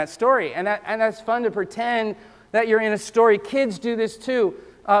themselves in that story, and that's fun to pretend that you're in a story. Kids do this too.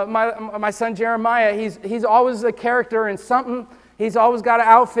 My son Jeremiah, he's always a character in something. He's always got an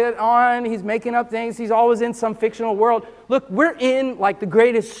outfit on. He's making up things. He's always in some fictional world. Look, we're in like the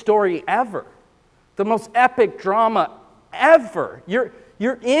greatest story ever, the most epic drama ever.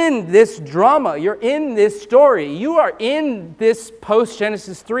 You're in this drama. You're in this story. You are in this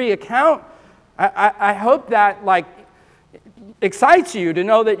post-Genesis 3 account. I hope that like excites you to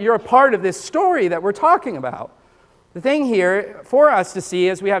know that you're a part of this story that we're talking about. The thing here for us to see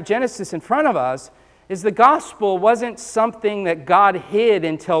as we have Genesis in front of us is the gospel wasn't something that God hid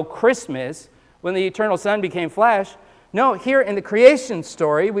until Christmas when the eternal Son became flesh. No, here in the creation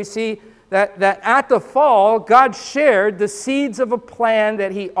story, we see that at the fall, God shared the seeds of a plan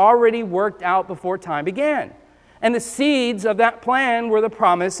that he already worked out before time began. And the seeds of that plan were the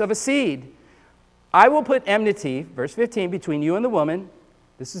promise of a seed. I will put enmity, verse 15, between you and the woman.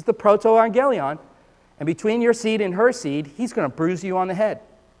 This is the proto-evangelion. And between your seed and her seed, he's going to bruise you on the head.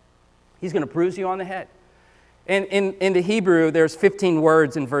 He's going to bruise you on the head. And in the Hebrew, there's 15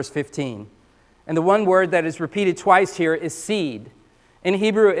 words in verse 15. And the one word that is repeated twice here is seed. In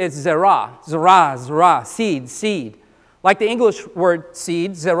Hebrew, it's zerah, seed. Like the English word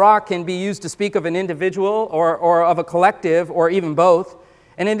seed, zerah can be used to speak of an individual or of a collective or even both.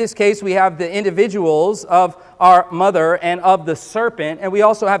 And in this case, we have the individuals of our mother and of the serpent, and we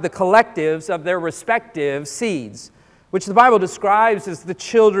also have the collectives of their respective seeds, which the Bible describes as the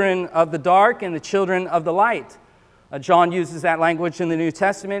children of the dark and the children of the light. John uses that language in the New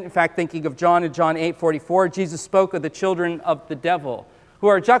Testament. In fact, thinking of John in John 8:44, Jesus spoke of the children of the devil, who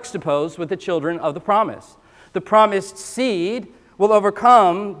are juxtaposed with the children of the promise. The promised seed will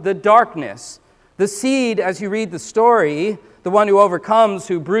overcome the darkness. The seed, as you read the story, the one who overcomes,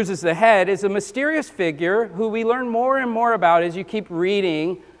 who bruises the head, is a mysterious figure who we learn more and more about as you keep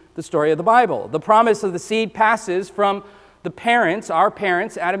reading the story of the Bible. The promise of the seed passes from the parents, our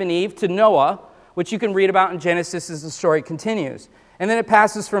parents, Adam and Eve, to Noah, which you can read about in Genesis as the story continues. And then it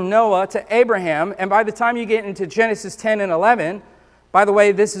passes from Noah to Abraham, and by the time you get into Genesis 10 and 11, by the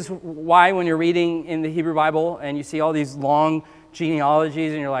way, this is why when you're reading in the Hebrew Bible and you see all these long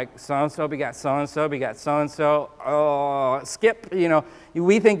genealogies and you're like, so-and-so begat so-and-so begat so-and-so, oh, skip,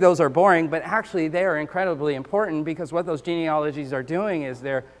 we think those are boring, but actually they are incredibly important because what those genealogies are doing is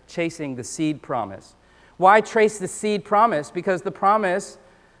they're chasing the seed promise. Why trace the seed promise? Because the promise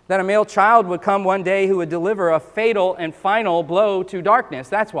that a male child would come one day who would deliver a fatal and final blow to darkness.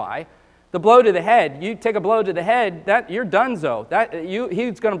 That's why. The blow to the head, you take a blow to the head, you're donezo.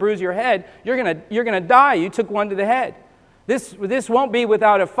 He's going to bruise your head. You're going to die. You took one to the head. This won't be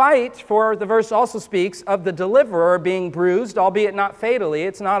without a fight, for the verse also speaks of the deliverer being bruised, albeit not fatally.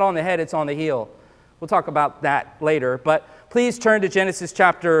 It's not on the head, it's on the heel. We'll talk about that later. But please turn to Genesis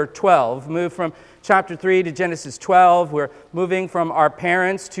chapter 12. Move from chapter 3 to Genesis 12. We're moving from our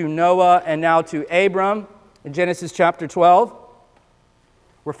parents to Noah and now to Abram in Genesis chapter 12.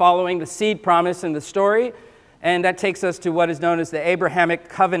 We're following the seed promise in the story, and that takes us to what is known as the Abrahamic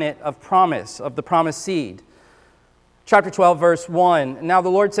covenant of promise, of the promised seed. Chapter 12, verse 1. Now the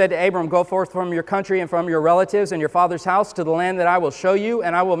Lord said to Abram, go forth from your country and from your relatives and your father's house to the land that I will show you,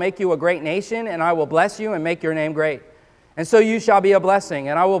 and I will make you a great nation, and I will bless you and make your name great. And so you shall be a blessing,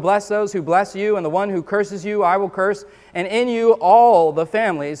 and I will bless those who bless you, and the one who curses you I will curse, and in you all the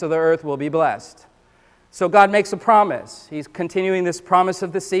families of the earth will be blessed. So God makes a promise. He's continuing this promise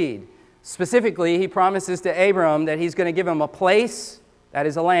of the seed. Specifically, he promises to Abram that he's going to give him a place, that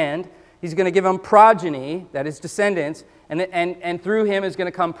is a land. He's going to give him progeny, that is descendants, and through him is going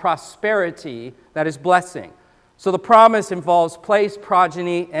to come prosperity, that is blessing. So the promise involves place,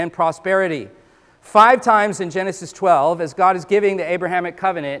 progeny, and prosperity. 5 times in Genesis 12, as God is giving the Abrahamic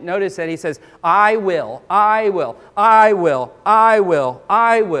covenant, notice that he says, I will, I will, I will, I will,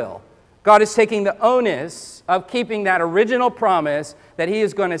 I will. God is taking the onus of keeping that original promise that he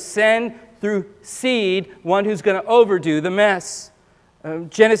is going to send through seed one who's going to overdo the mess.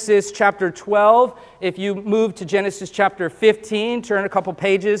 Genesis chapter 12, if you move to Genesis chapter 15, turn a couple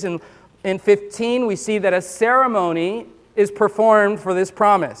pages, and in 15 we see that a ceremony is performed for this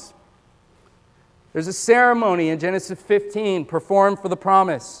promise. There's a ceremony in Genesis 15 performed for the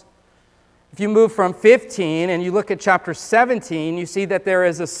promise. If you move from 15 and you look at chapter 17, you see that there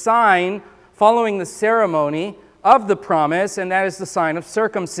is a sign following the ceremony of the promise, and that is the sign of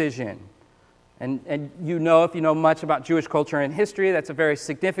circumcision. And if you know much about Jewish culture and history, that's a very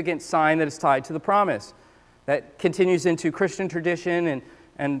significant sign that is tied to the promise. That continues into Christian tradition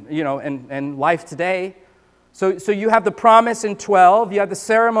and life today. So you have the promise in 12, you have the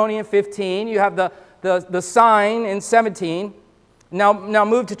ceremony in 15, you have the sign in 17. Now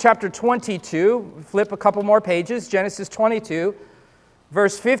move to chapter 22, flip a couple more pages, Genesis 22,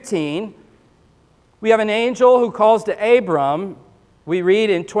 verse 15. We have an angel who calls to Abram, we read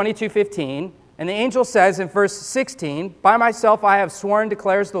in 22:15, and the angel says in verse 16, "By myself I have sworn,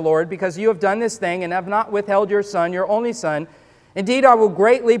 declares the Lord, because you have done this thing and have not withheld your son, your only son. Indeed, I will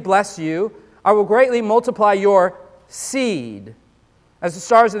greatly bless you. I will greatly multiply your seed as the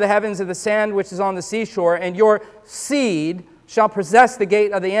stars of the heavens and the sand which is on the seashore, and your seed shall possess the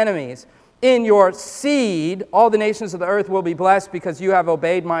gate of the enemies. In your seed all the nations of the earth will be blessed, because you have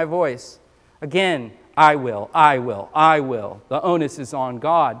obeyed my voice." Again, I will, I will, I will. The onus is on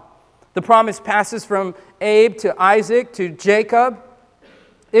God. The promise passes from Abe to Isaac to Jacob,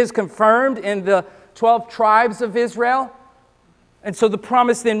 is confirmed in the 12 tribes of Israel. And so the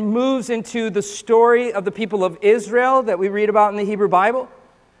promise then moves into the story of the people of Israel that we read about in the Hebrew Bible.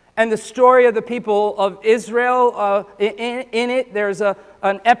 And the story of the people of Israel, in it, there's an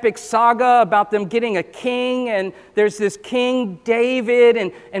epic saga about them getting a king. And there's this King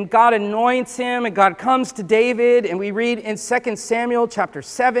David, and God anoints him, and God comes to David. And we read in 2 Samuel chapter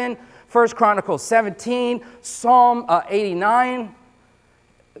 7, 1 Chronicles 17, Psalm 89.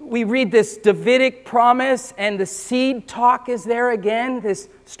 We read this Davidic promise, and the seed talk is there again. This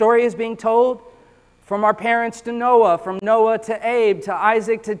story is being told from our parents to Noah, from Noah to Abe, to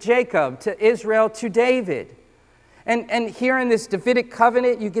Isaac to Jacob, to Israel to David. And here in this Davidic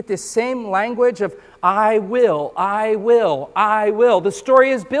covenant, you get this same language of I will, I will, I will. The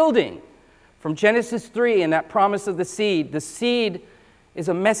story is building from Genesis 3 and that promise of the seed. The seed is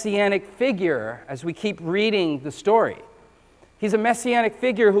a messianic figure as we keep reading the story. He's a messianic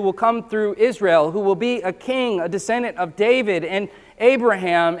figure who will come through Israel, who will be a king, a descendant of David and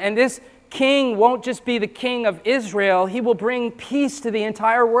Abraham. And this king won't just be the king of Israel, he will bring peace to the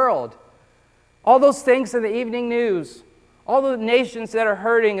entire world. All those things in the evening news, all the nations that are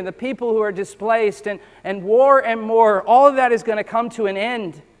hurting and the people who are displaced and war and more, all of that is going to come to an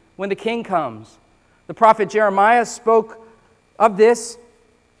end when the king comes. The prophet Jeremiah spoke of this.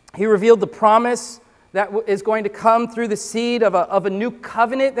 He revealed the promise that is going to come through the seed of a new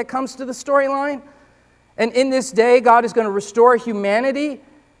covenant that comes to the storyline. And in this day, God is going to restore humanity.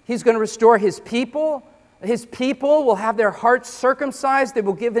 He's going to restore his people. His people will have their hearts circumcised. They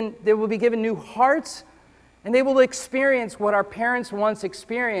will be given new hearts. And they will experience what our parents once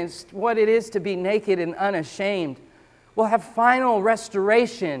experienced, what it is to be naked and unashamed. We'll have final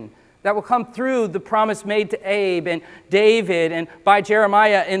restoration that will come through the promise made to Abe and David and by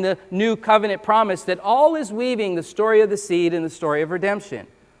Jeremiah in the new covenant promise that all is weaving the story of the seed and the story of redemption.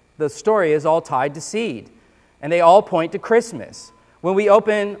 The story is all tied to seed, and they all point to Christmas. When we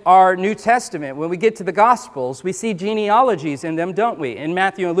open our New Testament, when we get to the Gospels, we see genealogies in them, don't we? In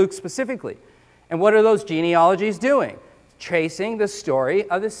Matthew and Luke specifically. And what are those genealogies doing? Tracing the story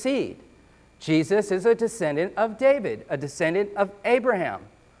of the seed. Jesus is a descendant of David, a descendant of Abraham,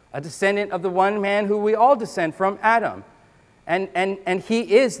 a descendant of the one man who we all descend from, Adam. And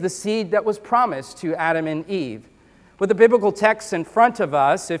he is the seed that was promised to Adam and Eve. With the biblical text in front of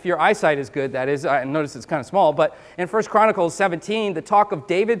us, if your eyesight is good, that is, I notice it's kind of small, but in 1 Chronicles 17, the talk of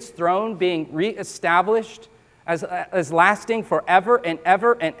David's throne being reestablished as lasting forever and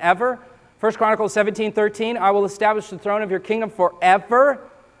ever and ever. 1 Chronicles 17:13, I will establish the throne of your kingdom forever.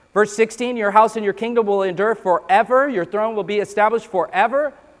 Verse 16, your house and your kingdom will endure forever. Your throne will be established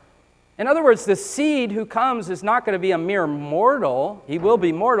forever. In other words, the seed who comes is not going to be a mere mortal. He will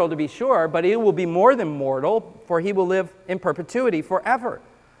be mortal, to be sure, but he will be more than mortal, for he will live in perpetuity forever.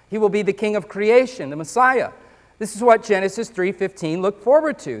 He will be the king of creation, the Messiah. This is what Genesis 3:15 looked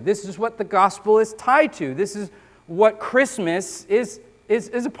forward to. This is what the gospel is tied to. This is what Christmas is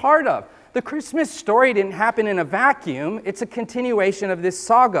a part of. The Christmas story didn't happen in a vacuum. It's a continuation of this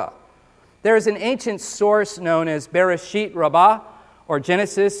saga. There is an ancient source known as Bereshit Rabbah, or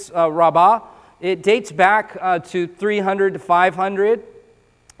Genesis Rabbah. It dates back to 300 to 500.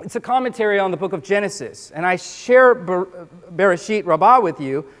 It's a commentary on the book of Genesis. And I share Bereshit Rabbah with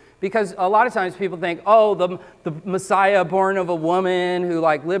you because a lot of times people think, oh, the Messiah born of a woman who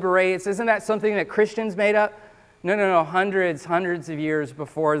liberates. Isn't that something that Christians made up? No. Hundreds of years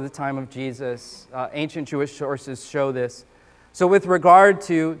before the time of Jesus. Ancient Jewish sources show this. So with regard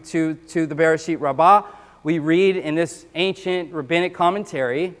to the Bereshit Rabbah, we read in this ancient rabbinic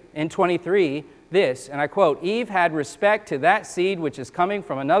commentary in 23 this, and I quote, Eve had respect to that seed which is coming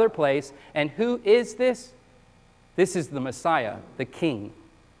from another place. And who is this? This is the Messiah, the King.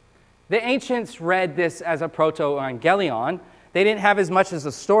 The ancients read this as a proto-evangelion. They didn't have as much as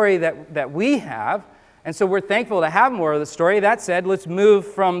a story that we have. And so we're thankful to have more of the story. That said, let's move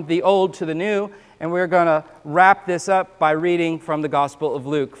from the old to the new. And we're going to wrap this up by reading from the Gospel of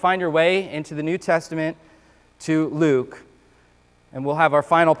Luke. Find your way into the New Testament to Luke. And we'll have our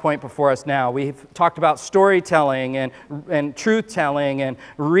final point before us now. We've talked about storytelling and truth-telling and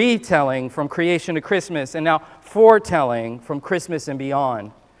retelling from creation to Christmas, and now foretelling from Christmas and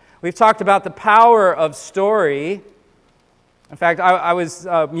beyond. We've talked about the power of story. In fact, I was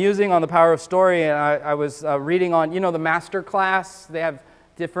musing on the power of story, and I was reading on, the master class. They have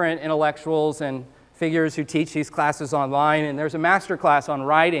different intellectuals and figures who teach these classes online, and there's a master class on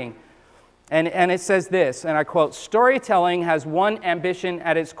writing. And it says this, and I quote, "Storytelling has one ambition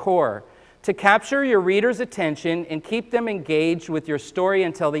at its core, to capture your reader's attention and keep them engaged with your story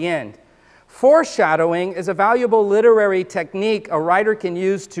until the end. Foreshadowing is a valuable literary technique a writer can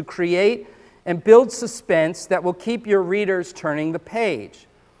use to create and build suspense that will keep your readers turning the page.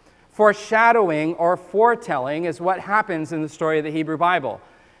 Foreshadowing or foretelling is what happens in the story of the Hebrew Bible.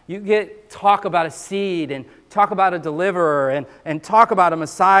 You get talk about a seed and talk about a deliverer and talk about a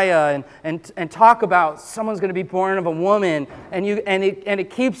Messiah and talk about someone's going to be born of a woman, and it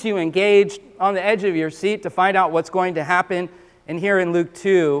keeps you engaged on the edge of your seat to find out what's going to happen. And here in Luke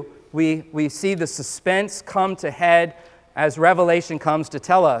 2, we see the suspense come to head as Revelation comes to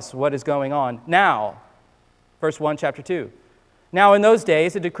tell us what is going on. Now, verse 1, chapter 2. Now in those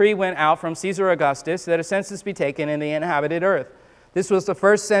days a decree went out from Caesar Augustus that a census be taken in the inhabited earth. This was the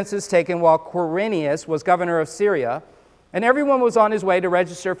first census taken while Quirinius was governor of Syria, and everyone was on his way to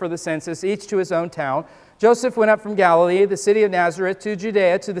register for the census, each to his own town. Joseph went up from Galilee, the city of Nazareth, to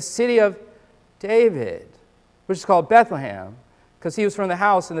Judea, to the city of David, which is called Bethlehem, because he was from the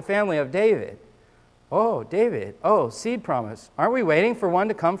house and the family of David. Oh, David. Oh, seed promise. Aren't we waiting for one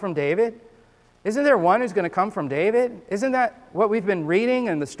to come from David? Isn't there one who's going to come from David? Isn't that what we've been reading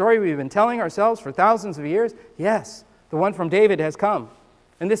and the story we've been telling ourselves for thousands of years? Yes. The one from David has come.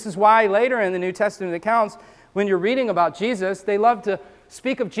 And this is why later in the New Testament accounts, when you're reading about Jesus, they love to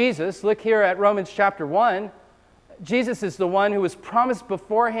speak of Jesus. Look here at Romans chapter 1. Jesus is the one who was promised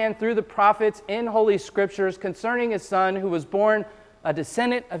beforehand through the prophets in Holy Scriptures concerning his son who was born a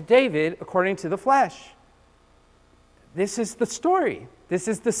descendant of David according to the flesh. This is the story. This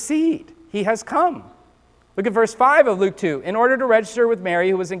is the seed. He has come. Look at verse 5 of Luke 2. In order to register with Mary,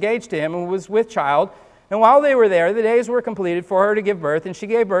 who was engaged to him and was with child, and while they were there, the days were completed for her to give birth, and she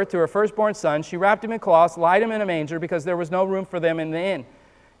gave birth to her firstborn son. She wrapped him in cloths, laid him in a manger, because there was no room for them in the inn.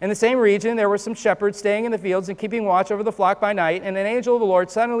 In the same region, there were some shepherds staying in the fields and keeping watch over the flock by night, and an angel of the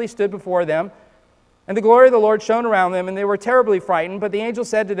Lord suddenly stood before them, and the glory of the Lord shone around them, and they were terribly frightened. But the angel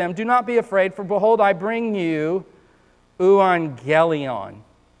said to them, "Do not be afraid, for behold, I bring you euangelion,"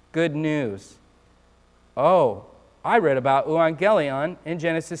 good news. Oh, I read about euangelion in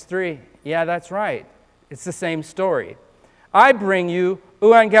Genesis 3. Yeah, that's right. It's the same story. I bring you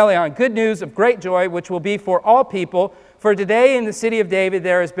euangelion, good news of great joy, which will be for all people. For today in the city of David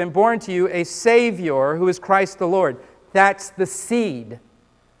there has been born to you a Savior who is Christ the Lord. That's the seed.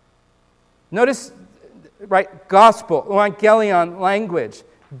 Notice, right, gospel, euangelion language,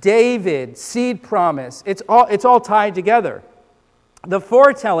 David, seed promise. It's all tied together. The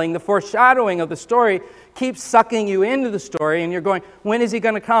foretelling, the foreshadowing of the story keeps sucking you into the story, and you're going, when is he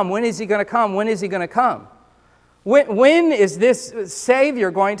going to come? When is he going to come? When is he going to come? When is this Savior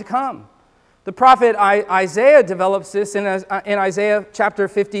going to come? The prophet Isaiah develops this in Isaiah chapter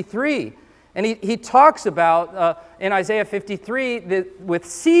 53. And he talks about, in Isaiah 53, with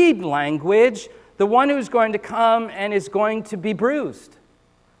seed language, the one who's going to come and is going to be bruised.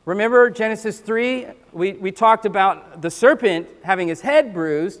 Remember Genesis 3? We talked about the serpent having his head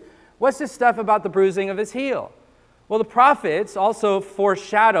bruised. What's this stuff about the bruising of his heel? Well, the prophets also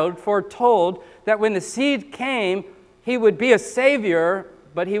foretold that when the seed came, he would be a Savior,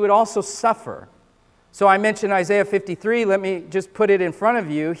 but he would also suffer. So I mentioned Isaiah 53. Let me just put it in front of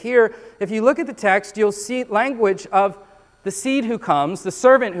you. Here, if you look at the text, you'll see language of the seed who comes, the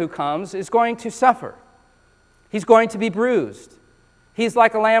servant who comes, is going to suffer. He's going to be bruised. He's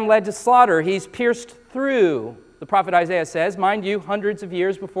like a lamb led to slaughter. He's pierced through, the prophet Isaiah says, mind you, hundreds of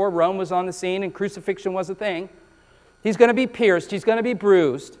years before Rome was on the scene and crucifixion was a thing. He's going to be pierced. He's going to be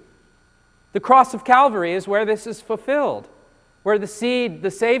bruised. The cross of Calvary is where this is fulfilled, where the seed, the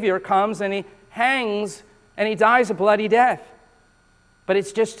Savior, comes and he hangs and he dies a bloody death. But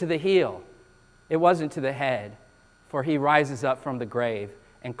it's just to the heel. It wasn't to the head, for he rises up from the grave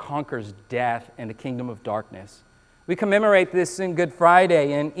and conquers death and the kingdom of darkness. We commemorate this in Good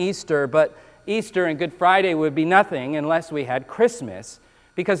Friday and Easter, but Easter and Good Friday would be nothing unless we had Christmas,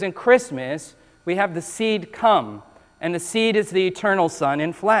 because in Christmas we have the seed come, and the seed is the eternal Son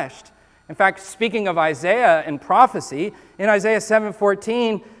enfleshed. In fact, speaking of Isaiah and prophecy, in Isaiah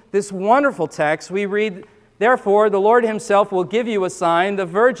 7:14, this wonderful text, we read, "Therefore the Lord himself will give you a sign, the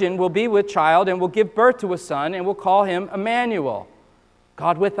virgin will be with child and will give birth to a son and will call him Emmanuel."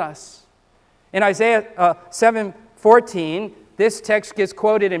 God with us. In Isaiah 7:14, this text gets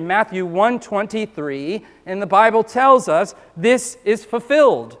quoted in Matthew 1:23, and the Bible tells us this is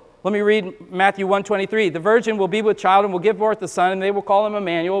fulfilled. Let me read Matthew 1:23. The virgin will be with child and will give forth a son, and they will call him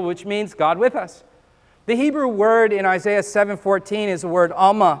Emmanuel, which means God with us. The Hebrew word in Isaiah 7:14 is the word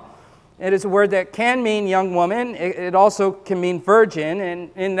Alma. It is a word that can mean young woman. It also can mean virgin,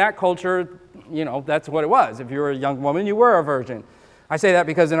 and in that culture, that's what it was. If you were a young woman, you were a virgin. I say that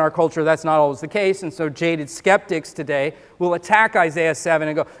because in our culture, that's not always the case, and so jaded skeptics today will attack Isaiah 7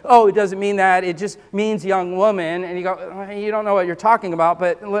 and go, oh, it doesn't mean that, it just means young woman, and you go, you don't know what you're talking about,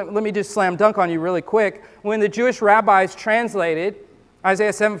 but let me just slam dunk on you really quick. When the Jewish rabbis translated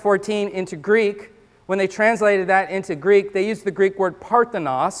Isaiah 7:14 into Greek, when they translated that into Greek, they used the Greek word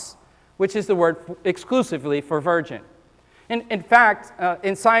parthenos, which is the word exclusively for virgin. In fact,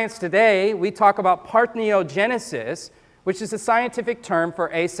 in science today, we talk about parthenogenesis, which is a scientific term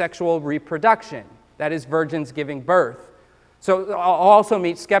for asexual reproduction. That is, virgins giving birth. So I'll also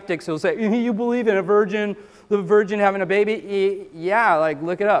meet skeptics who will say, you believe in the virgin having a baby? Yeah,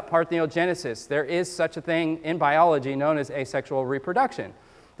 look it up, parthenogenesis. There is such a thing in biology known as asexual reproduction.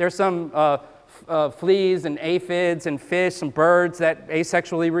 There's some fleas and aphids and fish and birds that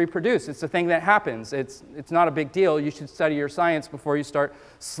asexually reproduce. It's a thing that happens. It's not a big deal. You should study your science before you start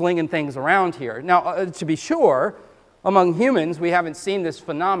slinging things around here. Now, to be sure, among humans, we haven't seen this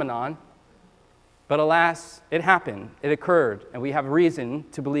phenomenon, but alas, it happened, it occurred, and we have reason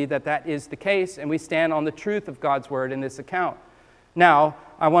to believe that that is the case, and we stand on the truth of God's word in this account. Now,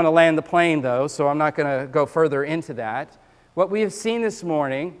 I want to land the plane, though, so I'm not going to go further into that. What we have seen this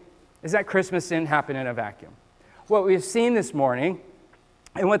morning is that Christmas didn't happen in a vacuum. What we've seen this morning,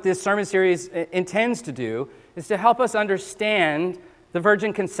 and what this sermon series intends to do, is to help us understand the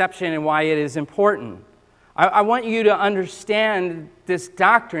virgin conception and why it is important. I want you to understand this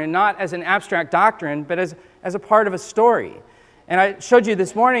doctrine not as an abstract doctrine, but as a part of a story. And I showed you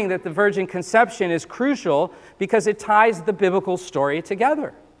this morning that the virgin conception is crucial because it ties the biblical story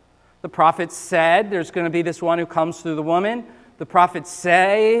together. The prophets said there's going to be this one who comes through the woman. The prophets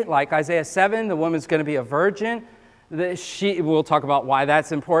say, like Isaiah 7, the woman's going to be a virgin. We'll talk about why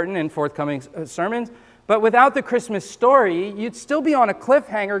that's important in forthcoming sermons. But without the Christmas story, you'd still be on a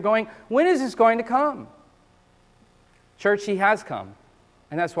cliffhanger going, when is this going to come? Church, he has come,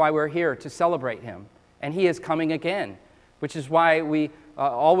 and that's why we're here, to celebrate him. And he is coming again, which is why we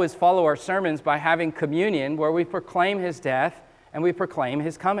always follow our sermons by having communion, where we proclaim his death and we proclaim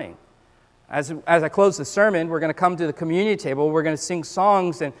his coming. As I close the sermon, we're going to come to the communion table. We're going to sing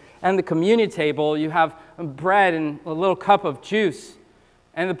songs, and the communion table, you have bread and a little cup of juice.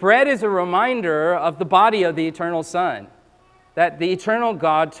 And the bread is a reminder of the body of the eternal Son, that the eternal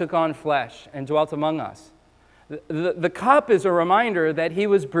God took on flesh and dwelt among us. The cup is a reminder that he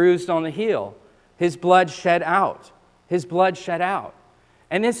was bruised on the heel, his blood shed out, his blood shed out.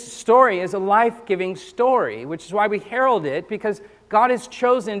 And this story is a life-giving story, which is why we herald it, because God has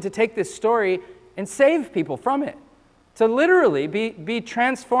chosen to take this story and save people from it, to literally be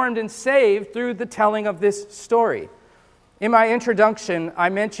transformed and saved through the telling of this story. In my introduction, I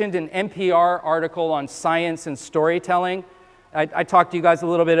mentioned an NPR article on science and storytelling. I talked to you guys a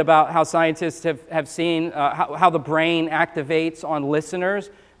little bit about how scientists have seen how the brain activates on listeners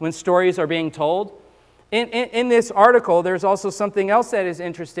when stories are being told. In this article, there's also something else that is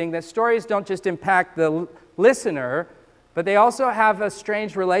interesting, that stories don't just impact the listener, but they also have a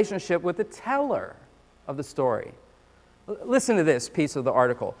strange relationship with the teller of the story. Listen to this piece of the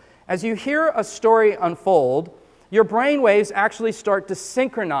article. As you hear a story unfold, your brain waves actually start to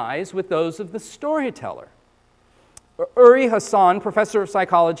synchronize with those of the storyteller. Uri Hassan, professor of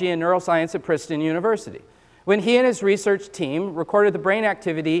psychology and neuroscience at Princeton University, when he and his research team recorded the brain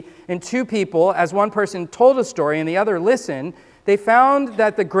activity in two people as one person told a story and the other listened, they found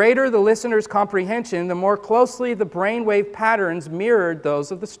that the greater the listener's comprehension, the more closely the brainwave patterns mirrored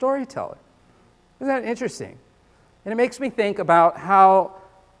those of the storyteller. Isn't that interesting? And it makes me think about how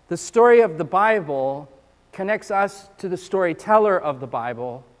the story of the Bible connects us to the storyteller of the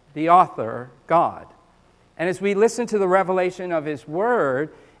Bible, the author, God. And as we listen to the revelation of his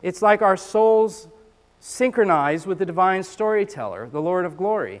word, it's like our souls synchronize with the divine storyteller, the Lord of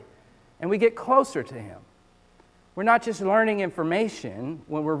glory, and we get closer to him. We're not just learning information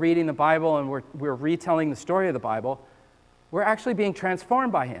when we're reading the Bible and we're retelling the story of the Bible. We're actually being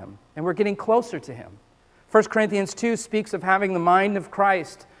transformed by him, and we're getting closer to him. 1 Corinthians 2 speaks of having the mind of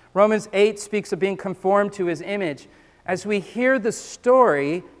Christ. Romans 8 speaks of being conformed to his image. As we hear the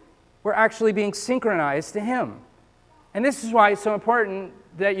story, we're actually being synchronized to him. And this is why it's so important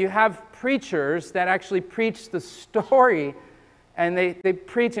that you have preachers that actually preach the story and they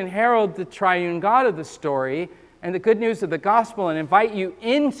preach and herald the triune God of the story and the good news of the gospel and invite you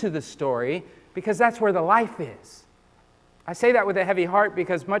into the story because that's where the life is. I say that with a heavy heart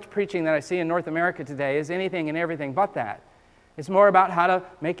because much preaching that I see in North America today is anything and everything but that. It's more about how to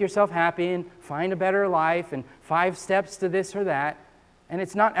make yourself happy and find a better life and 5 steps to this or that. And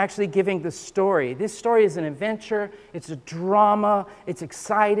it's not actually giving the story. This story is an adventure. It's a drama. It's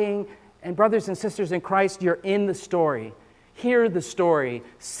exciting. And brothers and sisters in Christ, you're in the story. Hear the story.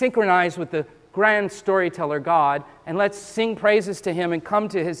 Synchronize with the grand storyteller God. And let's sing praises to Him and come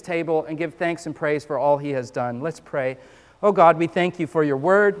to His table and give thanks and praise for all He has done. Let's pray. Oh God, we thank You for Your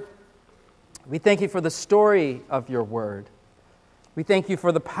word. We thank You for the story of Your word. We thank You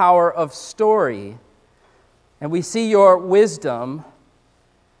for the power of story. And we see Your wisdom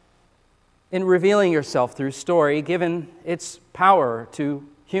in revealing Yourself through story, given its power to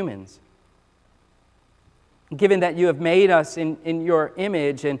humans. Given that You have made us in Your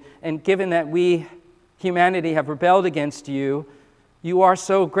image, and given that we, humanity, have rebelled against You, You are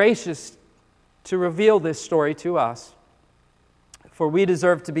so gracious to reveal this story to us. For we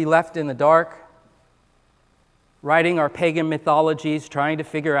deserve to be left in the dark, writing our pagan mythologies, trying to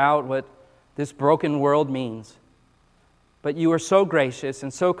figure out what this broken world means. But You are so gracious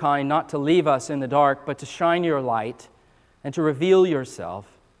and so kind not to leave us in the dark, but to shine Your light and to reveal Yourself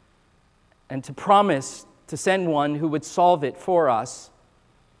and to promise to send one who would solve it for us.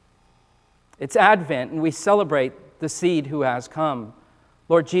 It's Advent, and we celebrate the seed who has come.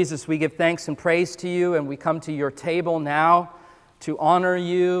 Lord Jesus, we give thanks and praise to You, and we come to Your table now to honor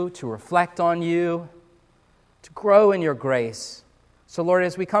You, to reflect on You, to grow in Your grace. So, Lord,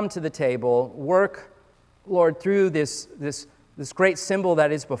 as we come to the table, work, Lord, through this great symbol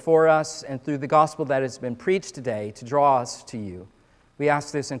that is before us and through the gospel that has been preached today to draw us to You. We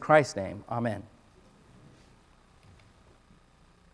ask this in Christ's name. Amen.